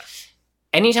it, but yeah.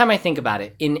 Anytime I think about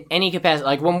it in any capacity,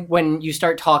 like when you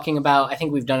start talking about, I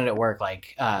think we've done it at work,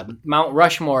 like Mount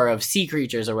Rushmore of sea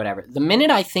creatures or whatever. The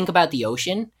minute I think about the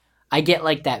ocean, I get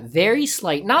like that very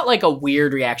slight, not like a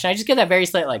weird reaction. I just get that very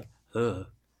slight, like, ugh.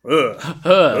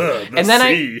 And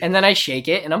then I shake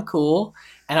it and I'm cool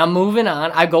and I'm moving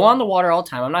on. I go on the water all the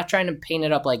time. I'm not trying to paint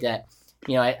it up like that.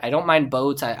 You know, I don't mind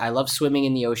boats. I love swimming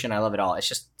in the ocean. I love it all. It's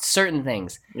just certain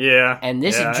things. Yeah. And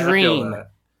this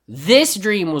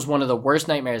dream was one of the worst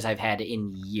nightmares I've had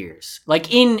in years. I'll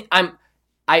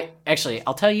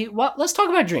tell you what, let's talk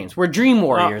about dreams. We're dream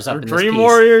warriors up in this piece. Dream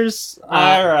warriors?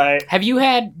 All right. Do you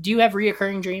have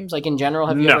reoccurring dreams? Like in general,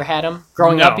 have you ever had them?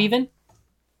 Growing up even?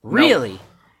 Really?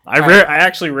 I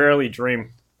actually rarely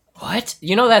dream. What?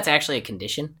 You know that's actually a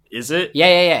condition? Is it?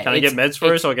 Yeah. Can I get meds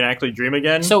first so I can actually dream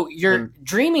again? So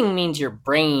dreaming means your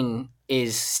brain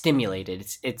is stimulated.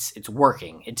 It's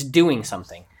working. It's doing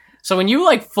something. So when you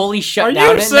like fully shut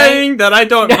down, are you saying that I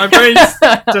don't? My brain's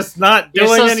just not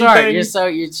doing anything. You're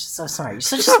so sorry. You're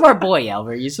such a smart boy,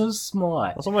 Albert. You're so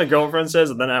smart. That's what my girlfriend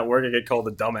says, and then at work I get called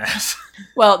a dumbass.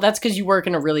 Well, that's because you work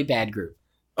in a really bad group.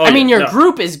 Your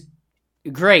group is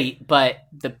great, but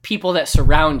the people that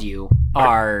surround you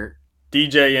are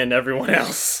DJ and everyone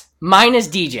else. Mine is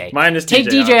DJ. Take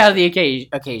DJ out of the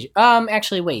occasion.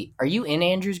 Actually, wait. Are you in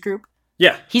Andrew's group?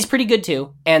 Yeah. He's pretty good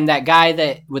too. And that guy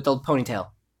that with the ponytail.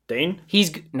 Dane?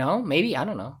 Maybe, I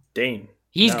don't know. Dane.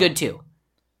 He's good too.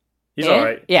 He's all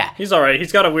right. Yeah. He's all right.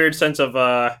 He's got a weird sense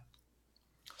of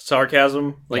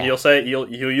sarcasm. Like he'll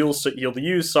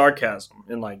use sarcasm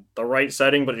in like the right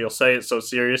setting, but he'll say it so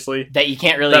seriously that you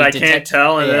can't really I can't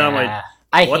tell, and then I'm like,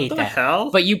 I what hate the that.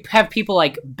 hell? But you have people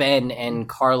like Ben and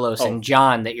Carlos and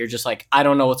John that you're just like, I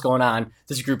don't know what's going on.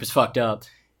 This group is fucked up.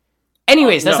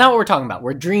 Anyways, that's not what we're talking about.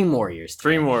 We're dream warriors.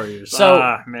 Dream warriors.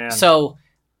 Man. So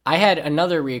I had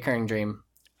another reoccurring dream.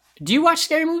 Do you watch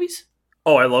scary movies?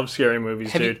 Oh, I love scary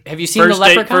movies, dude. Have you seen The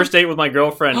Leprechaun? First date with my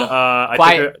girlfriend.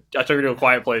 I took her to A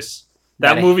Quiet Place.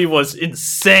 That movie was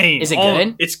insane. Is it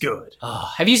good? It's good.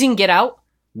 Oh, have you seen Get Out?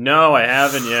 No, I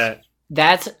haven't yet.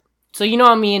 So you know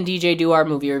how me and DJ do our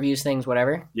movie reviews things,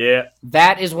 whatever? Yeah.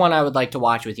 That is one I would like to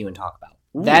watch with you and talk about.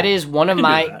 Ooh, that is one of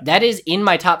that. that is in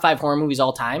my top 5 horror movies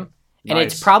all time. And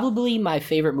Nice. it's probably my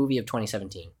favorite movie of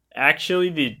 2017. Actually,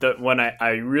 the when I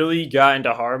really got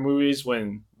into horror movies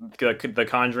when the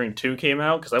Conjuring 2 came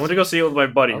out, because I went to go see it with my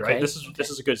buddy. Okay. Right, this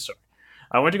is a good story.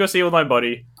 I went to go see it with my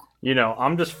buddy. You know,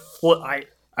 I'm just I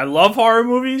love horror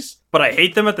movies, but I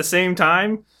hate them at the same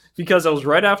time because it was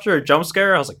right after a jump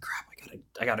scare. I was like, crap,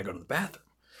 I gotta go to the bathroom.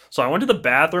 So I went to the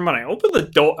bathroom and I opened the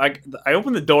door. I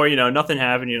opened the door. You know, nothing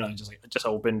happened. You know, it just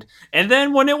opened. And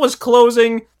then when it was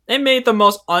closing, it made the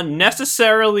most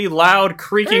unnecessarily loud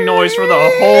creaking noise for the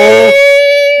whole.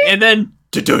 And then,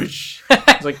 it's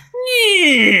like,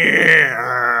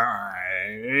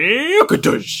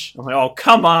 I'm like, oh,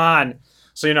 come on.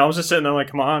 So, you know, I was just sitting there like,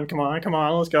 come on,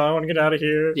 let's go. I want to get out of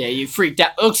here. Yeah, you freaked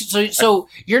out. Oh, so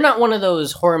you're not one of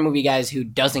those horror movie guys who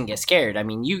doesn't get scared. I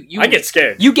mean, you I get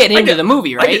scared. You get into the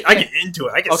movie, right? I get into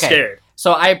it. I get scared.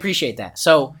 So I appreciate that.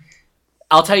 So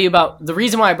I'll tell you about the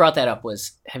reason why I brought that up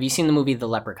was, have you seen the movie The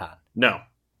Leprechaun? No.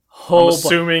 Oh, I'm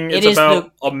assuming it it's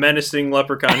about a menacing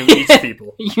leprechaun who eats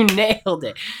people. You nailed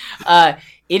it.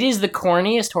 It is the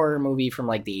corniest horror movie from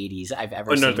like the 80s I've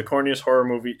ever seen. No, the corniest horror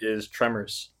movie is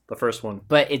Tremors, the first one.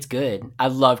 But it's good. I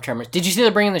love Tremors. Did you see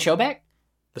they're bringing the show back?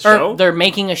 The show? Or they're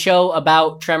making a show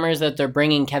about Tremors that they're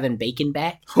bringing Kevin Bacon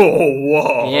back. Oh,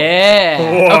 whoa. Yeah.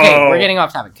 Whoa. Okay, we're getting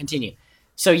off topic. Continue.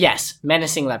 So yes,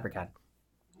 menacing leprechaun.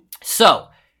 So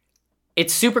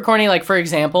it's super corny. Like, for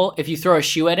example, if you throw a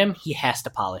shoe at him, he has to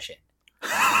polish it.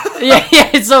 yeah,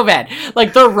 it's so bad.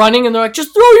 Like, they're running and they're like,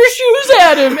 just throw your shoes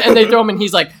at him. And they throw him and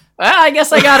he's like, I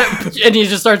guess I got it. And he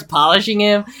just starts polishing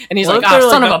him. And he's like,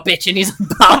 son of a bitch. And he's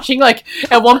polishing, like,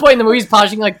 at one point in the movie, he's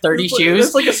polishing like 30 shoes.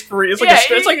 It's like a Scream.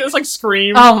 It's like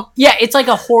Scream. Yeah, it's like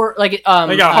a horror, like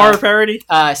a horror parody?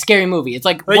 Scary movie. It's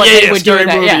like what they would do in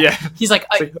that. Movie, yeah. He's like,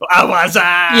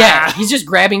 yeah, he's just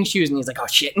grabbing shoes and he's like, oh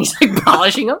shit. And he's like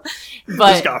polishing them.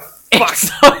 But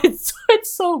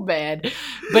it's so bad.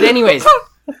 But anyways,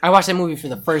 I watched that movie for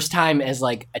the first time as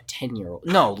like a 10-year-old.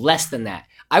 No, less than that.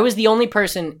 I was the only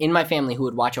person in my family who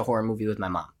would watch a horror movie with my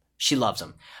mom. She loves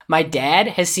them. My dad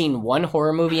has seen one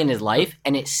horror movie in his life,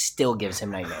 and it still gives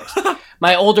him nightmares.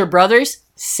 My older brothers,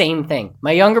 same thing.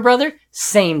 My younger brother,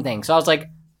 same thing. So I was like,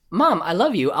 Mom, I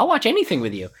love you. I'll watch anything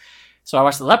with you. So I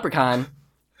watched The Leprechaun.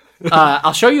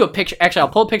 I'll show you a picture. Actually, I'll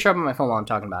pull a picture up on my phone while I'm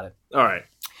talking about it. All right.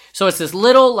 So it's this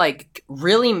little, like,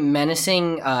 really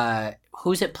menacing,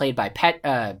 who's it played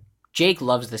by? Jake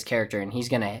loves this character, and he's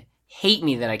going to hate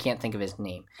me that I can't think of his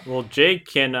name. Well, Jake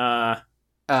can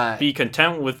be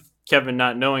content with Kevin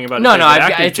not knowing about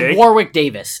it's Jake. Warwick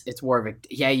Davis. It's Warwick.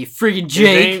 Yeah, you freaking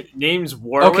Jake. His name's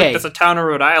Warwick. Okay. That's a town in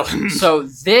Rhode Island. So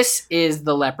this is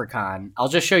the Leprechaun. I'll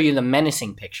just show you the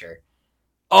menacing picture.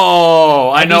 Oh,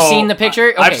 I know. Have you seen the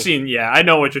picture? Okay. I've seen, I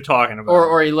know what you're talking about.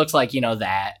 Or he looks like,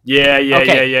 that.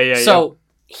 Yeah. So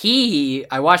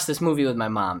I watched this movie with my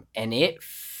mom, and it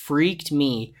freaked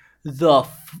me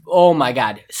oh my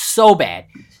God, so bad.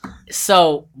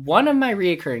 So one of my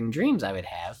reoccurring dreams I would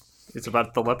have it's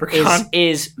about the leprechaun.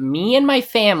 Is me and my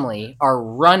family are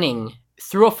running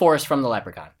through a forest from the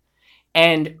leprechaun.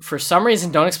 And for some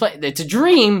reason, don't explain. It's a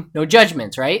dream, no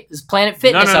judgments, right? This Planet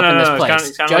Fitness up in this place.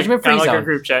 It's Judgment-free like zone. Our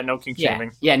group chat, no kink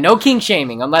shaming. Yeah, no kink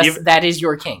shaming, unless that is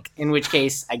your kink. In which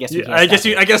case, I guess we can't. I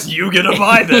guess you get a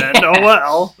buy then. Oh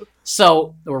well.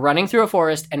 So we're running through a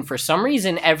forest, and for some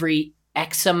reason, every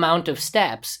X amount of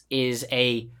steps is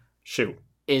a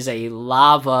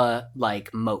lava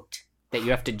like moat that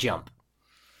you have to jump.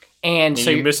 And so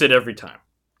you miss it every time.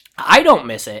 I don't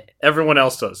miss it. Everyone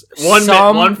else does. One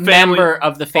family, member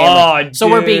of the family. Oh, so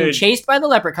we're being chased by the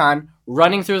leprechaun,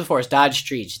 running through the forest, dodge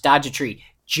trees, dodge a tree,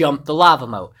 jump the lava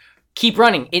moat. Keep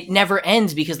running. It never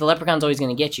ends because the leprechaun's always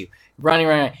going to get you.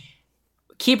 Running.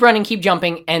 Keep running, keep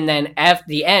jumping, and then at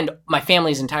the end, my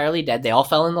family's entirely dead. They all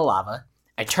fell in the lava.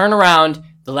 I turn around.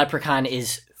 The leprechaun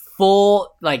is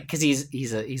full, like, because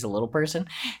he's a little person,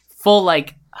 full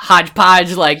like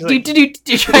hodgepodge, like trying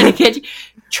to catch you,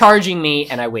 charging me,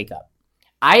 and I wake up.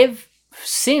 I have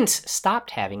since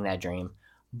stopped having that dream,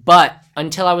 but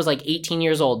until I was like 18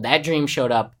 years old, that dream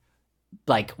showed up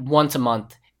like once a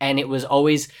month, and it was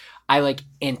always, I like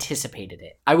anticipated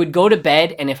it. I would go to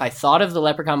bed, and if I thought of the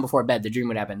leprechaun before bed, the dream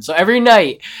would happen. So every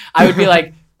night, I would be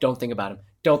like, don't think about him.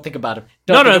 Don't think about him.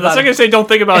 That's not going to say don't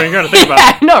think about him. You're going to think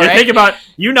about him. No, right?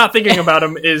 You not thinking about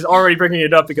him is already bringing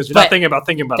it up because you're not thinking about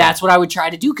him. That's what I would try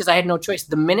to do because I had no choice.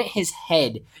 The minute his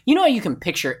head, you know how you can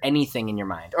picture anything in your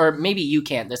mind, or maybe you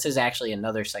can't. This is actually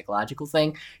another psychological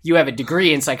thing. You have a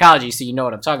degree in psychology, so you know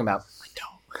what I'm talking about. I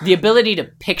don't. The ability to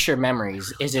picture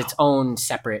memories is its own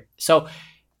separate. So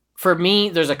For me,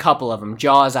 there's a couple of them.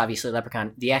 Jaws, obviously,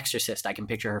 Leprechaun. The Exorcist, I can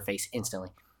picture her face instantly.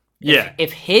 Yeah.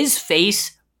 If his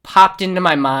face popped into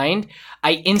my mind,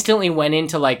 I instantly went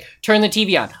into, like, turn the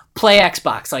TV on, play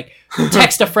Xbox, like,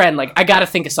 text a friend, like, I gotta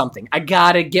think of something. I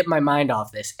gotta get my mind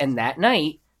off this. And that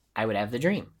night, I would have the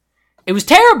dream. It was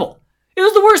terrible. It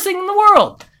was the worst thing in the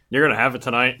world. You're going to have it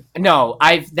tonight. No,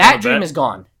 that dream is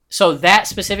gone. So that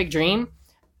specific dream,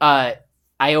 I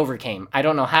overcame. I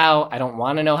don't know how. I don't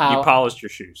want to know how. You polished your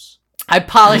shoes. I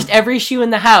polished every shoe in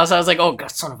the house. I was like, oh,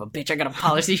 God, son of a bitch, I got to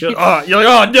polish these shoes. You're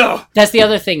like, oh, no. That's the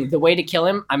other thing. The way to kill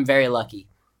him, I'm very lucky.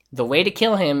 The way to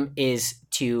kill him is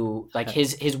to, like,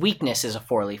 his weakness is a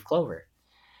 4-leaf clover.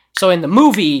 So in the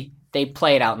movie, they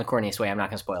play it out in the corniest way. I'm not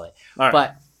going to spoil it. All right.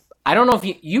 But I don't know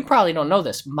if you probably don't know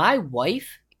this. My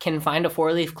wife can find a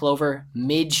 4-leaf clover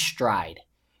mid-stride.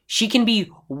 She can be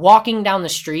walking down the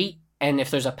street, and if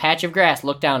there's a patch of grass,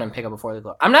 look down and pick up a 4-leaf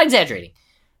clover. I'm not exaggerating.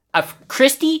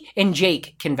 Christy and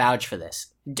Jake can vouch for this.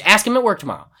 Ask him at work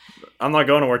tomorrow. I'm not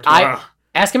going to work tomorrow.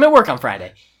 Ask him at work on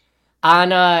Friday.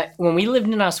 When we lived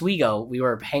in Oswego, we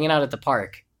were hanging out at the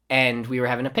park, and we were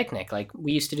having a picnic. Like,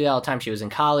 we used to do that all the time. She was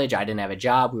in college. I didn't have a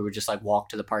job. We would just, like, walk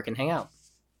to the park and hang out.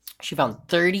 She found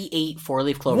 38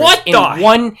 4-leaf clovers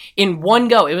in one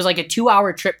go. It was like a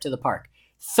 2-hour trip to the park.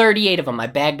 38 of them. I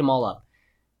bagged them all up.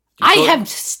 I have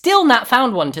still not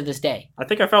found one to this day. I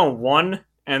think I found one,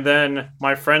 and then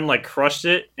my friend, like, crushed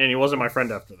it, and he wasn't my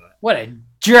friend after that. What a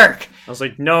jerk. I was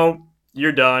like, no,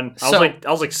 you're done. I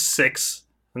was like 6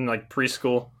 in, like,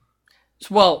 preschool.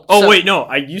 Well, wait, no.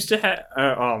 I used to have.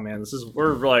 Oh man,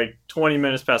 we're like 20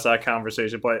 minutes past that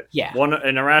conversation. But yeah,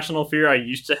 an irrational fear I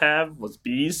used to have was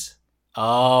bees.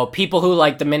 Oh, people who,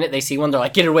 like, the minute they see one, they're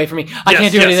like, "Get it away from me! I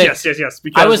can't do anything." Yes.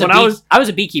 Because I was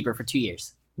a beekeeper for 2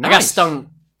 years. Nice. I got stung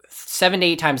 7 to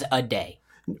 8 times a day.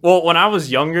 Well, when I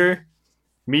was younger,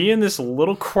 me and this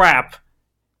little crap.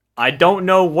 I don't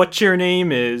know what your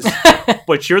name is,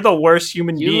 but you're the worst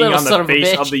human being on the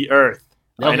face of the earth,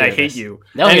 and I hate you.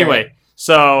 Anyway.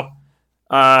 So,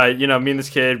 me and this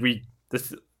kid,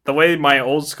 the way my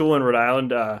old school in Rhode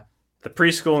Island, the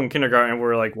preschool and kindergarten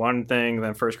were like one thing,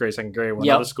 then first grade, second grade,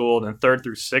 another school, then 3rd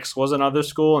through 6th was another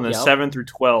school, and then 7 through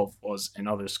 12 was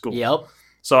another school. Yep.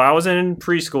 So I was in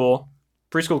preschool,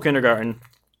 kindergarten,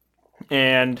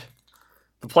 and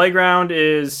the playground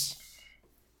is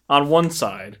on one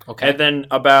side. Okay. And then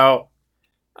about,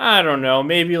 I don't know,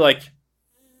 maybe like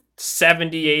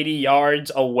 70, 80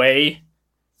 yards away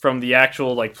from the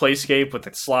actual, like, playscape with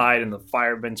the slide and the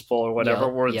fireman's pole or whatever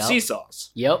were the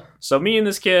seesaws. Yep. So me and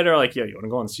this kid are like, yo, you want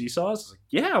to go on the seesaws? I was like,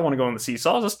 yeah, I want to go on the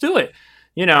seesaws. Let's do it.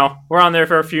 We're on there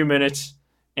for a few minutes,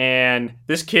 and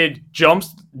this kid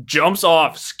jumps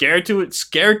off, scared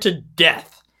to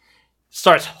death,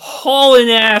 starts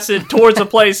hauling acid towards the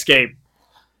playscape.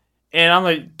 And I'm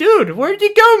like, dude, where'd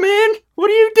you go, man? What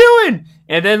are you doing?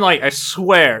 And then, like, I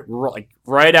swear, like,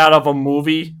 right out of a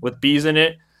movie with bees in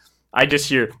it, I just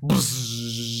hear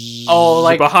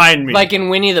like behind me, like in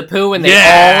Winnie the Pooh, when they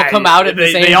all come out at the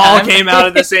same time. They all came out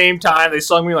at the same time. They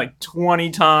sung me like 20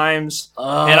 times,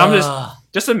 and I'm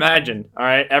just imagine. All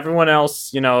right, everyone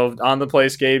else, on the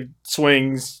playscape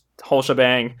swings, whole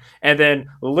shebang, and then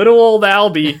little old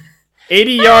Albie,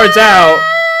 80 yards out,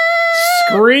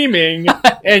 screaming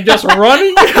and just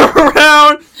running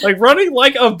around, like running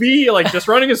like a bee, like just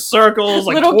running in circles.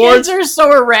 Like little kids are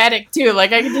so erratic too.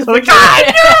 Like I can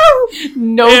just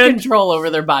no control over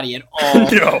their body at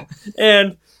all. No,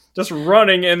 and just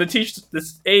running, and the teacher,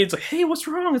 this aide's like, "Hey, what's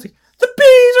wrong?" It's like, the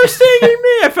bees are stinging me.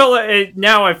 I felt like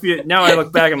now I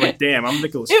look back, I'm like, damn, I'm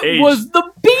Nicolas Cage. It was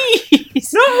the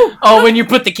bees. No. Oh, when you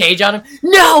put the cage on him?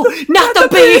 No, not the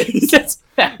bees. That's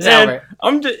Albert.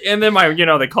 And then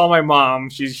they call my mom.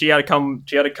 She had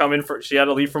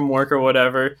to leave from work or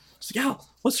whatever. She's like, yo,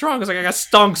 what's wrong? I was like, I got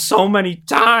stung so many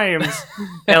times.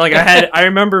 And like I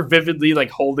remember vividly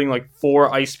like holding like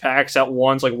 4 ice packs at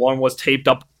once. Like one was taped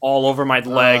up all over my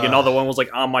leg, another one was like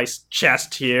on my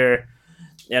chest here.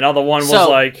 Another one was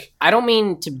like... I don't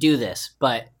mean to do this,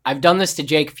 but I've done this to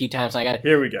Jake a few times.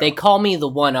 Here we go. They call me the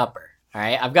one-upper, all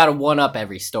right? I've got to one-up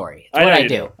every story. It's what I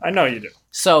do. I know you do.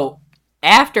 So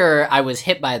after I was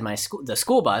hit by the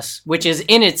school bus, which is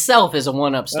in itself is a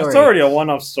one-up story. That's already a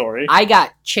one-up story. I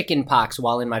got chicken pox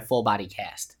while in my full-body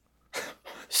cast.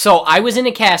 So I was in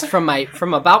a cast from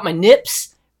about my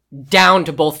nips down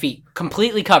to both feet,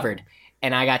 completely covered,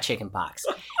 and I got chicken pox.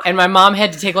 And my mom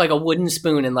had to take like a wooden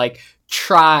spoon and like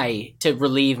try to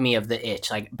relieve me of the itch,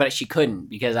 like, but she couldn't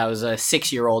because I was a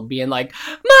 6-year-old being like,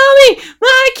 "Mommy,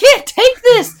 I can't take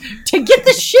this to get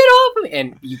the shit off of me."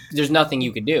 And there's nothing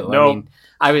you could do. Nope. I mean,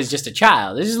 I was just a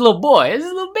child. This is a little boy. This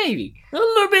is a little baby. A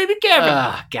little baby Kevin.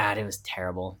 Oh, God, it was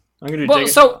terrible. I'm gonna do Well, take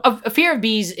so a fear of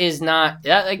bees is not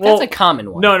that's Well, a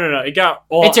common one. No. It got.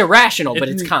 Well, It's irrational, but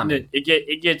it's common.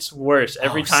 It gets worse.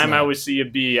 Every time snap. I would see a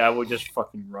bee, I would just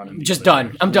fucking run. Immediately. Just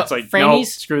done. I'm done. It's like, Franny's? no,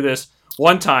 screw this.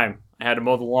 One time, I had to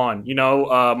mow the lawn. You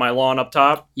know, my lawn up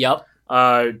top, Yep.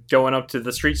 going up to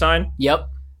the street sign. Yep.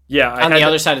 Yeah, On the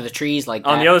other side of the trees, like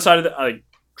on that. the other side of the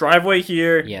driveway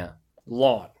here. Yeah.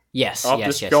 Lawn Yes. Up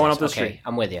yes. the- Yes. going yes. up the okay, street.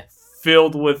 I'm with you.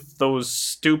 filled with those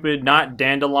stupid, not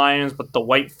dandelions, but the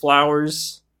white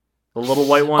flowers, the little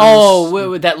white ones.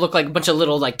 Oh, that look like a bunch of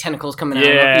little like tentacles coming out.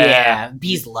 Yeah. Yeah.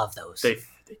 Bees love those. They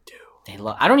do. They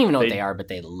love. I don't even know what They- they are, but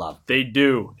they love. They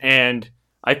do. And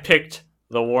I picked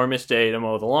the warmest day to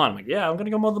mow the lawn. I'm like, yeah, I'm gonna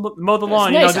go mow the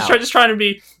lawn. nice Just trying to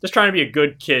be a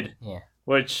good kid. Yeah.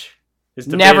 Which is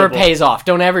Never debatable. pays off.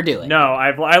 Don't ever do it. No,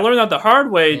 I learned that the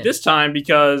hard way Yeah. this time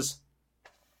because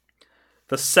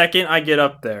the second I get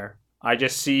up there, I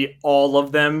just see all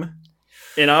of them,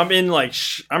 and I'm in like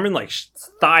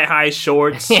thigh high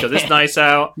shorts because it's nice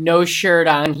out. No shirt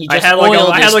on. He I just had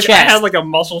oiled his chest. I had like a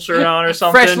muscle shirt on or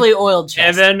something. Freshly oiled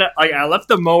chest. And then I left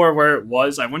the mower where it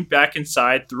was. I went back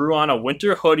inside, threw on a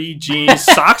winter hoodie, jeans,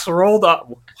 socks rolled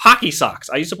up, hockey socks.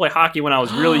 I used to play hockey when I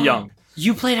was really young.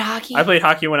 You played hockey? I played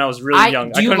hockey when I was really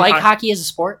young. Do you like hockey as a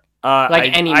sport?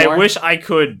 Anymore? I wish I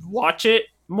could watch it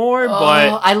more, Oh,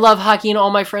 but I love hockey, and all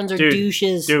my friends are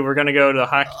douches. dude, we're gonna go to the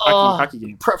hockey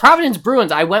game. Providence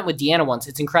Bruins. I went with Deanna once.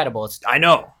 It's incredible. I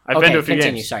know. I've been to a few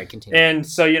continue. games. Sorry, continue. And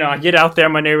so I get out there.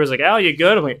 My neighbor's like, "Al, you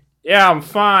good?" I'm like, "Yeah, I'm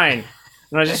fine."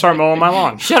 And I just start mowing my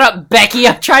lawn. Shut up, Becky.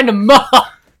 I'm trying to mow.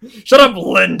 Shut up,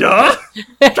 Linda.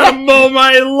 I'm trying to mow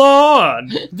my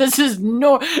lawn. This is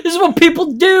what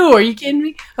people do. Are you kidding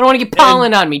me? I don't want to get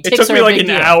pollen on me. It Ticks took are me a like big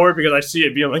an deal. hour because I see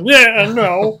it being like, "Yeah,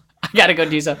 no." I gotta go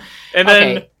do something. And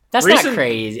then Okay, that's not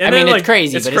crazy. I and mean, then, it's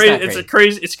crazy, it's but crazy. it's not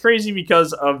crazy. It's crazy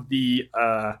because of the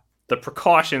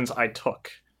precautions I took.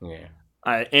 Yeah.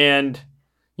 And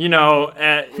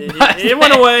it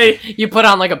went away. You put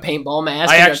on like a paintball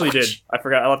mask. I and actually go, did. I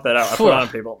forgot. I left that out. I put on a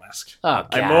paintball mask. Oh,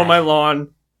 God. I mowed my lawn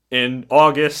in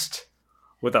August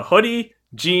with a hoodie,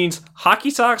 jeans, hockey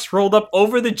socks rolled up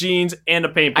over the jeans, and a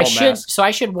paintball mask. So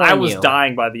I should warn you. I was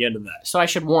dying by the end of that. So I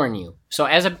should warn you. So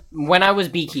when I was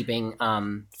beekeeping,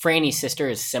 Franny's sister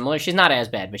is similar. She's not as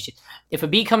bad, but if a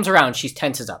bee comes around, she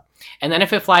tenses up, and then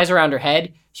if it flies around her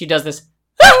head, she does this,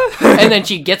 and then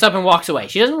she gets up and walks away.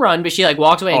 She doesn't run, but she like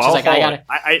walks away, and she's like, "I gotta."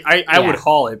 I would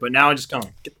haul it, but now I just kind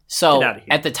of So get out of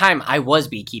here. at the time, I was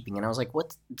beekeeping, and I was like,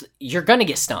 "What? You're gonna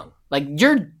get stung. Like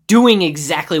you're doing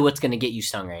exactly what's gonna get you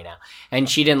stung right now." And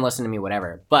she didn't listen to me,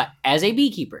 whatever. But as a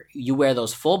beekeeper, you wear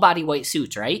those full body white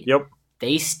suits, right? Yep.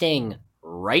 They sting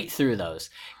right through those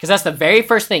because that's the very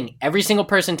first thing every single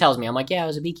person tells me. I'm like, "Yeah, I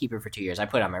was a beekeeper for 2 years. I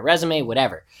put it on my resume,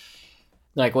 whatever."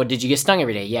 They're like, "Well, did you get stung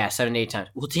every day?" "Yeah, 7 to 8 times."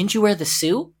 "Well, didn't you wear the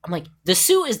suit?" I'm like, the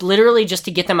suit is literally just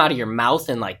to get them out of your mouth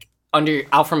and like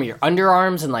out from your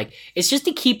underarms, and like it's just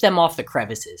to keep them off the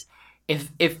crevices.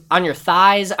 If on your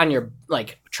thighs, on your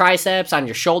like triceps, on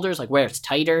your shoulders, like where it's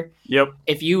tighter. Yep.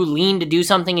 If you lean to do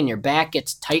something and your back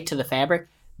gets tight to the fabric,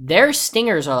 their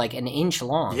stingers are like an inch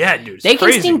long. Yeah, dude. It's They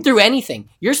crazy. can sting through anything.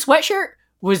 Your sweatshirt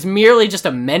was merely just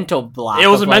a mental block. It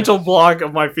was a of, like, mental block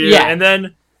of my fear, Yeah. and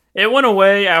then it went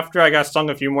away after I got stung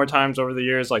a few more times over the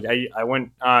years. Like I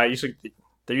went. There used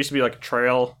to be like a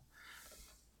trail.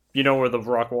 You know where the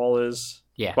rock wall is?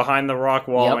 Yeah. Behind the rock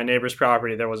wall, Yep. my neighbor's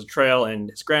property, there was a trail, and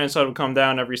his grandson would come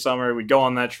down every summer. We'd go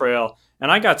on that trail,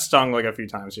 and I got stung like a few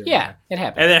times here. Yeah, it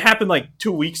happened. And it happened like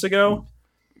 2 weeks ago,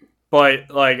 but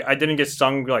like I didn't get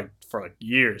stung like for like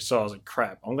years. So I was like,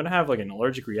 crap, I'm gonna have like an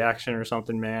allergic reaction or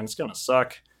something, man. It's gonna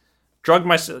suck.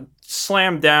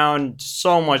 Slammed down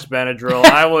so much Benadryl.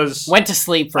 I was Went to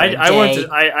sleep for a day.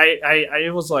 I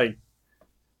was like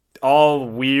all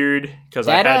weird because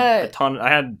I had a ton. I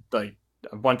had like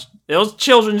a bunch. It was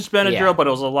children's Benadryl, Yeah. but it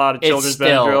was a lot of It's children's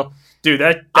still- Benadryl. Dude,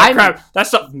 that I'm- crap, that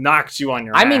stuff knocks you on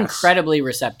your I'm ass. incredibly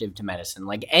receptive to medicine.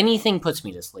 Like anything puts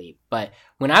me to sleep. But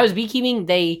when I was beekeeping,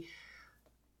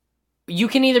 you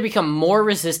can either become more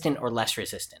resistant or less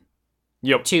resistant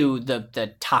Yep. to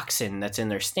the toxin that's in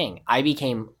their sting. I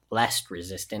became less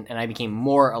resistant and I became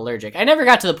more allergic. I never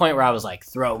got to the point where I was like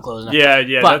throat closing up.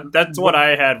 Yeah. But- That's what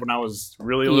I had when I was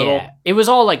really little. Yeah, it was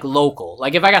all like local.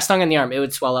 Like if I got stung in the arm, it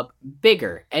would swell up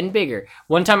bigger and bigger.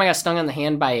 One time I got stung on the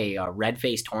hand by a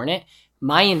red-faced hornet.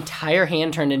 My entire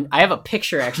hand turned in. I have a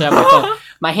picture actually on my phone.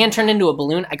 My hand turned into a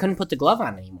balloon. I couldn't put the glove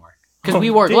on anymore because we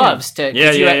wore damn. gloves to.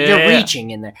 Yeah, You're yeah. reaching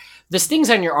in there. The stings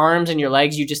on your arms and your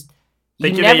legs, you just. They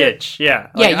You give never, me itch. Yeah.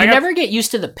 yeah, Like, you never get used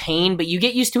to the pain, but you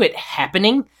get used to it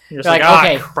happening. You're just You're like,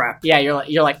 like, okay. crap. Yeah,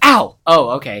 you're like, ow, oh,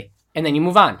 okay, and then you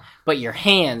move on. But your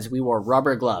hands, we wore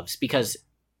rubber gloves because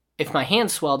if my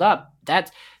hands swelled up,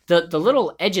 that's the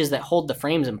little edges that hold the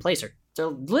frames in place they're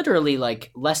literally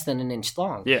like less than an inch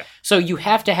long. Yeah. So you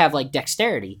have to have like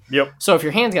dexterity. Yep. So if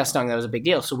your hands got stung, that was a big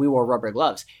deal. So we wore rubber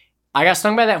gloves. I got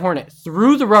stung by that hornet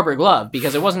through the rubber glove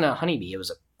because it wasn't a honeybee. It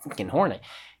was a freaking hornet.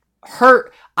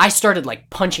 Hurt. I started like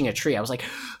punching a tree. I was like,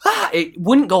 it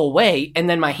wouldn't go away. And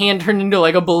then my hand turned into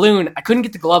like a balloon. I couldn't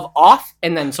get the glove off.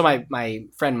 And then so my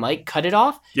friend Mike cut it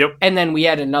off. Yep. And then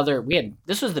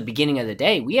this was the beginning of the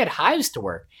day. We had hives to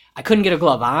work. I couldn't get a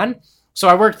glove on. So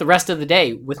I worked the rest of the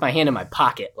day with my hand in my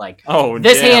pocket. Like,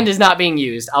 this hand is not being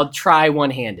used. I'll try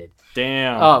one-handed.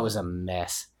 Damn. Oh, it was a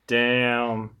mess.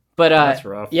 Damn. But that's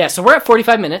rough. Yeah, so we're at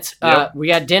 45 minutes. Yep. We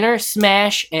got dinner,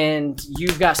 Smash, and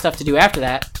you've got stuff to do after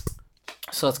that.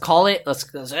 So let's call it.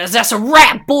 That's a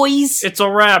wrap, boys. It's a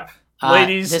wrap,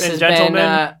 ladies and gentlemen.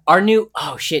 Been, our new.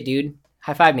 Oh shit, dude!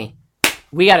 High five me.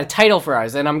 We got a title for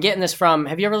ours, and I'm getting this from.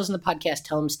 Have you ever listened to the podcast?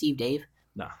 Tell 'em Steve Dave.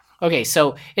 No. Okay,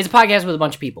 so it's a podcast with a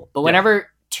bunch of people, but whenever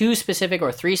 2 specific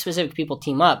or 3 specific people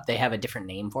team up, they have a different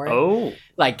name for it. Oh.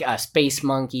 Like Space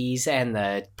Monkeys and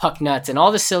the Puck Nuts and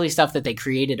all the silly stuff that they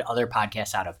created other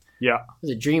podcasts out of. Yeah.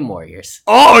 The Dream Warriors.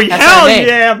 Oh, hell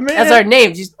yeah, man. That's our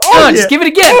name. Just give it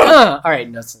again. All right.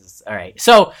 No, all right.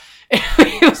 So.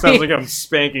 Sounds like I'm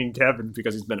spanking Kevin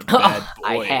because he's been a bad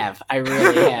boy. I have. I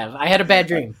really have. I had a bad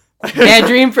dream. Bad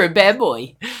dream for a bad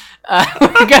boy.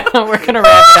 We're gonna wrap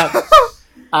it up.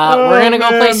 We're going to go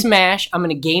play Smash. I'm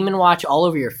going to game and watch all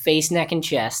over your face, neck, and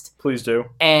chest. Please do.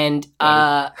 And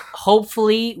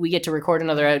hopefully we get to record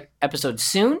another episode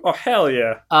soon. Oh, hell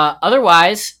yeah.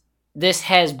 Otherwise, this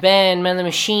has been Men of the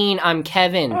Machine. I'm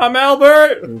Kevin. I'm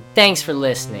Albert. Thanks for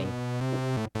listening.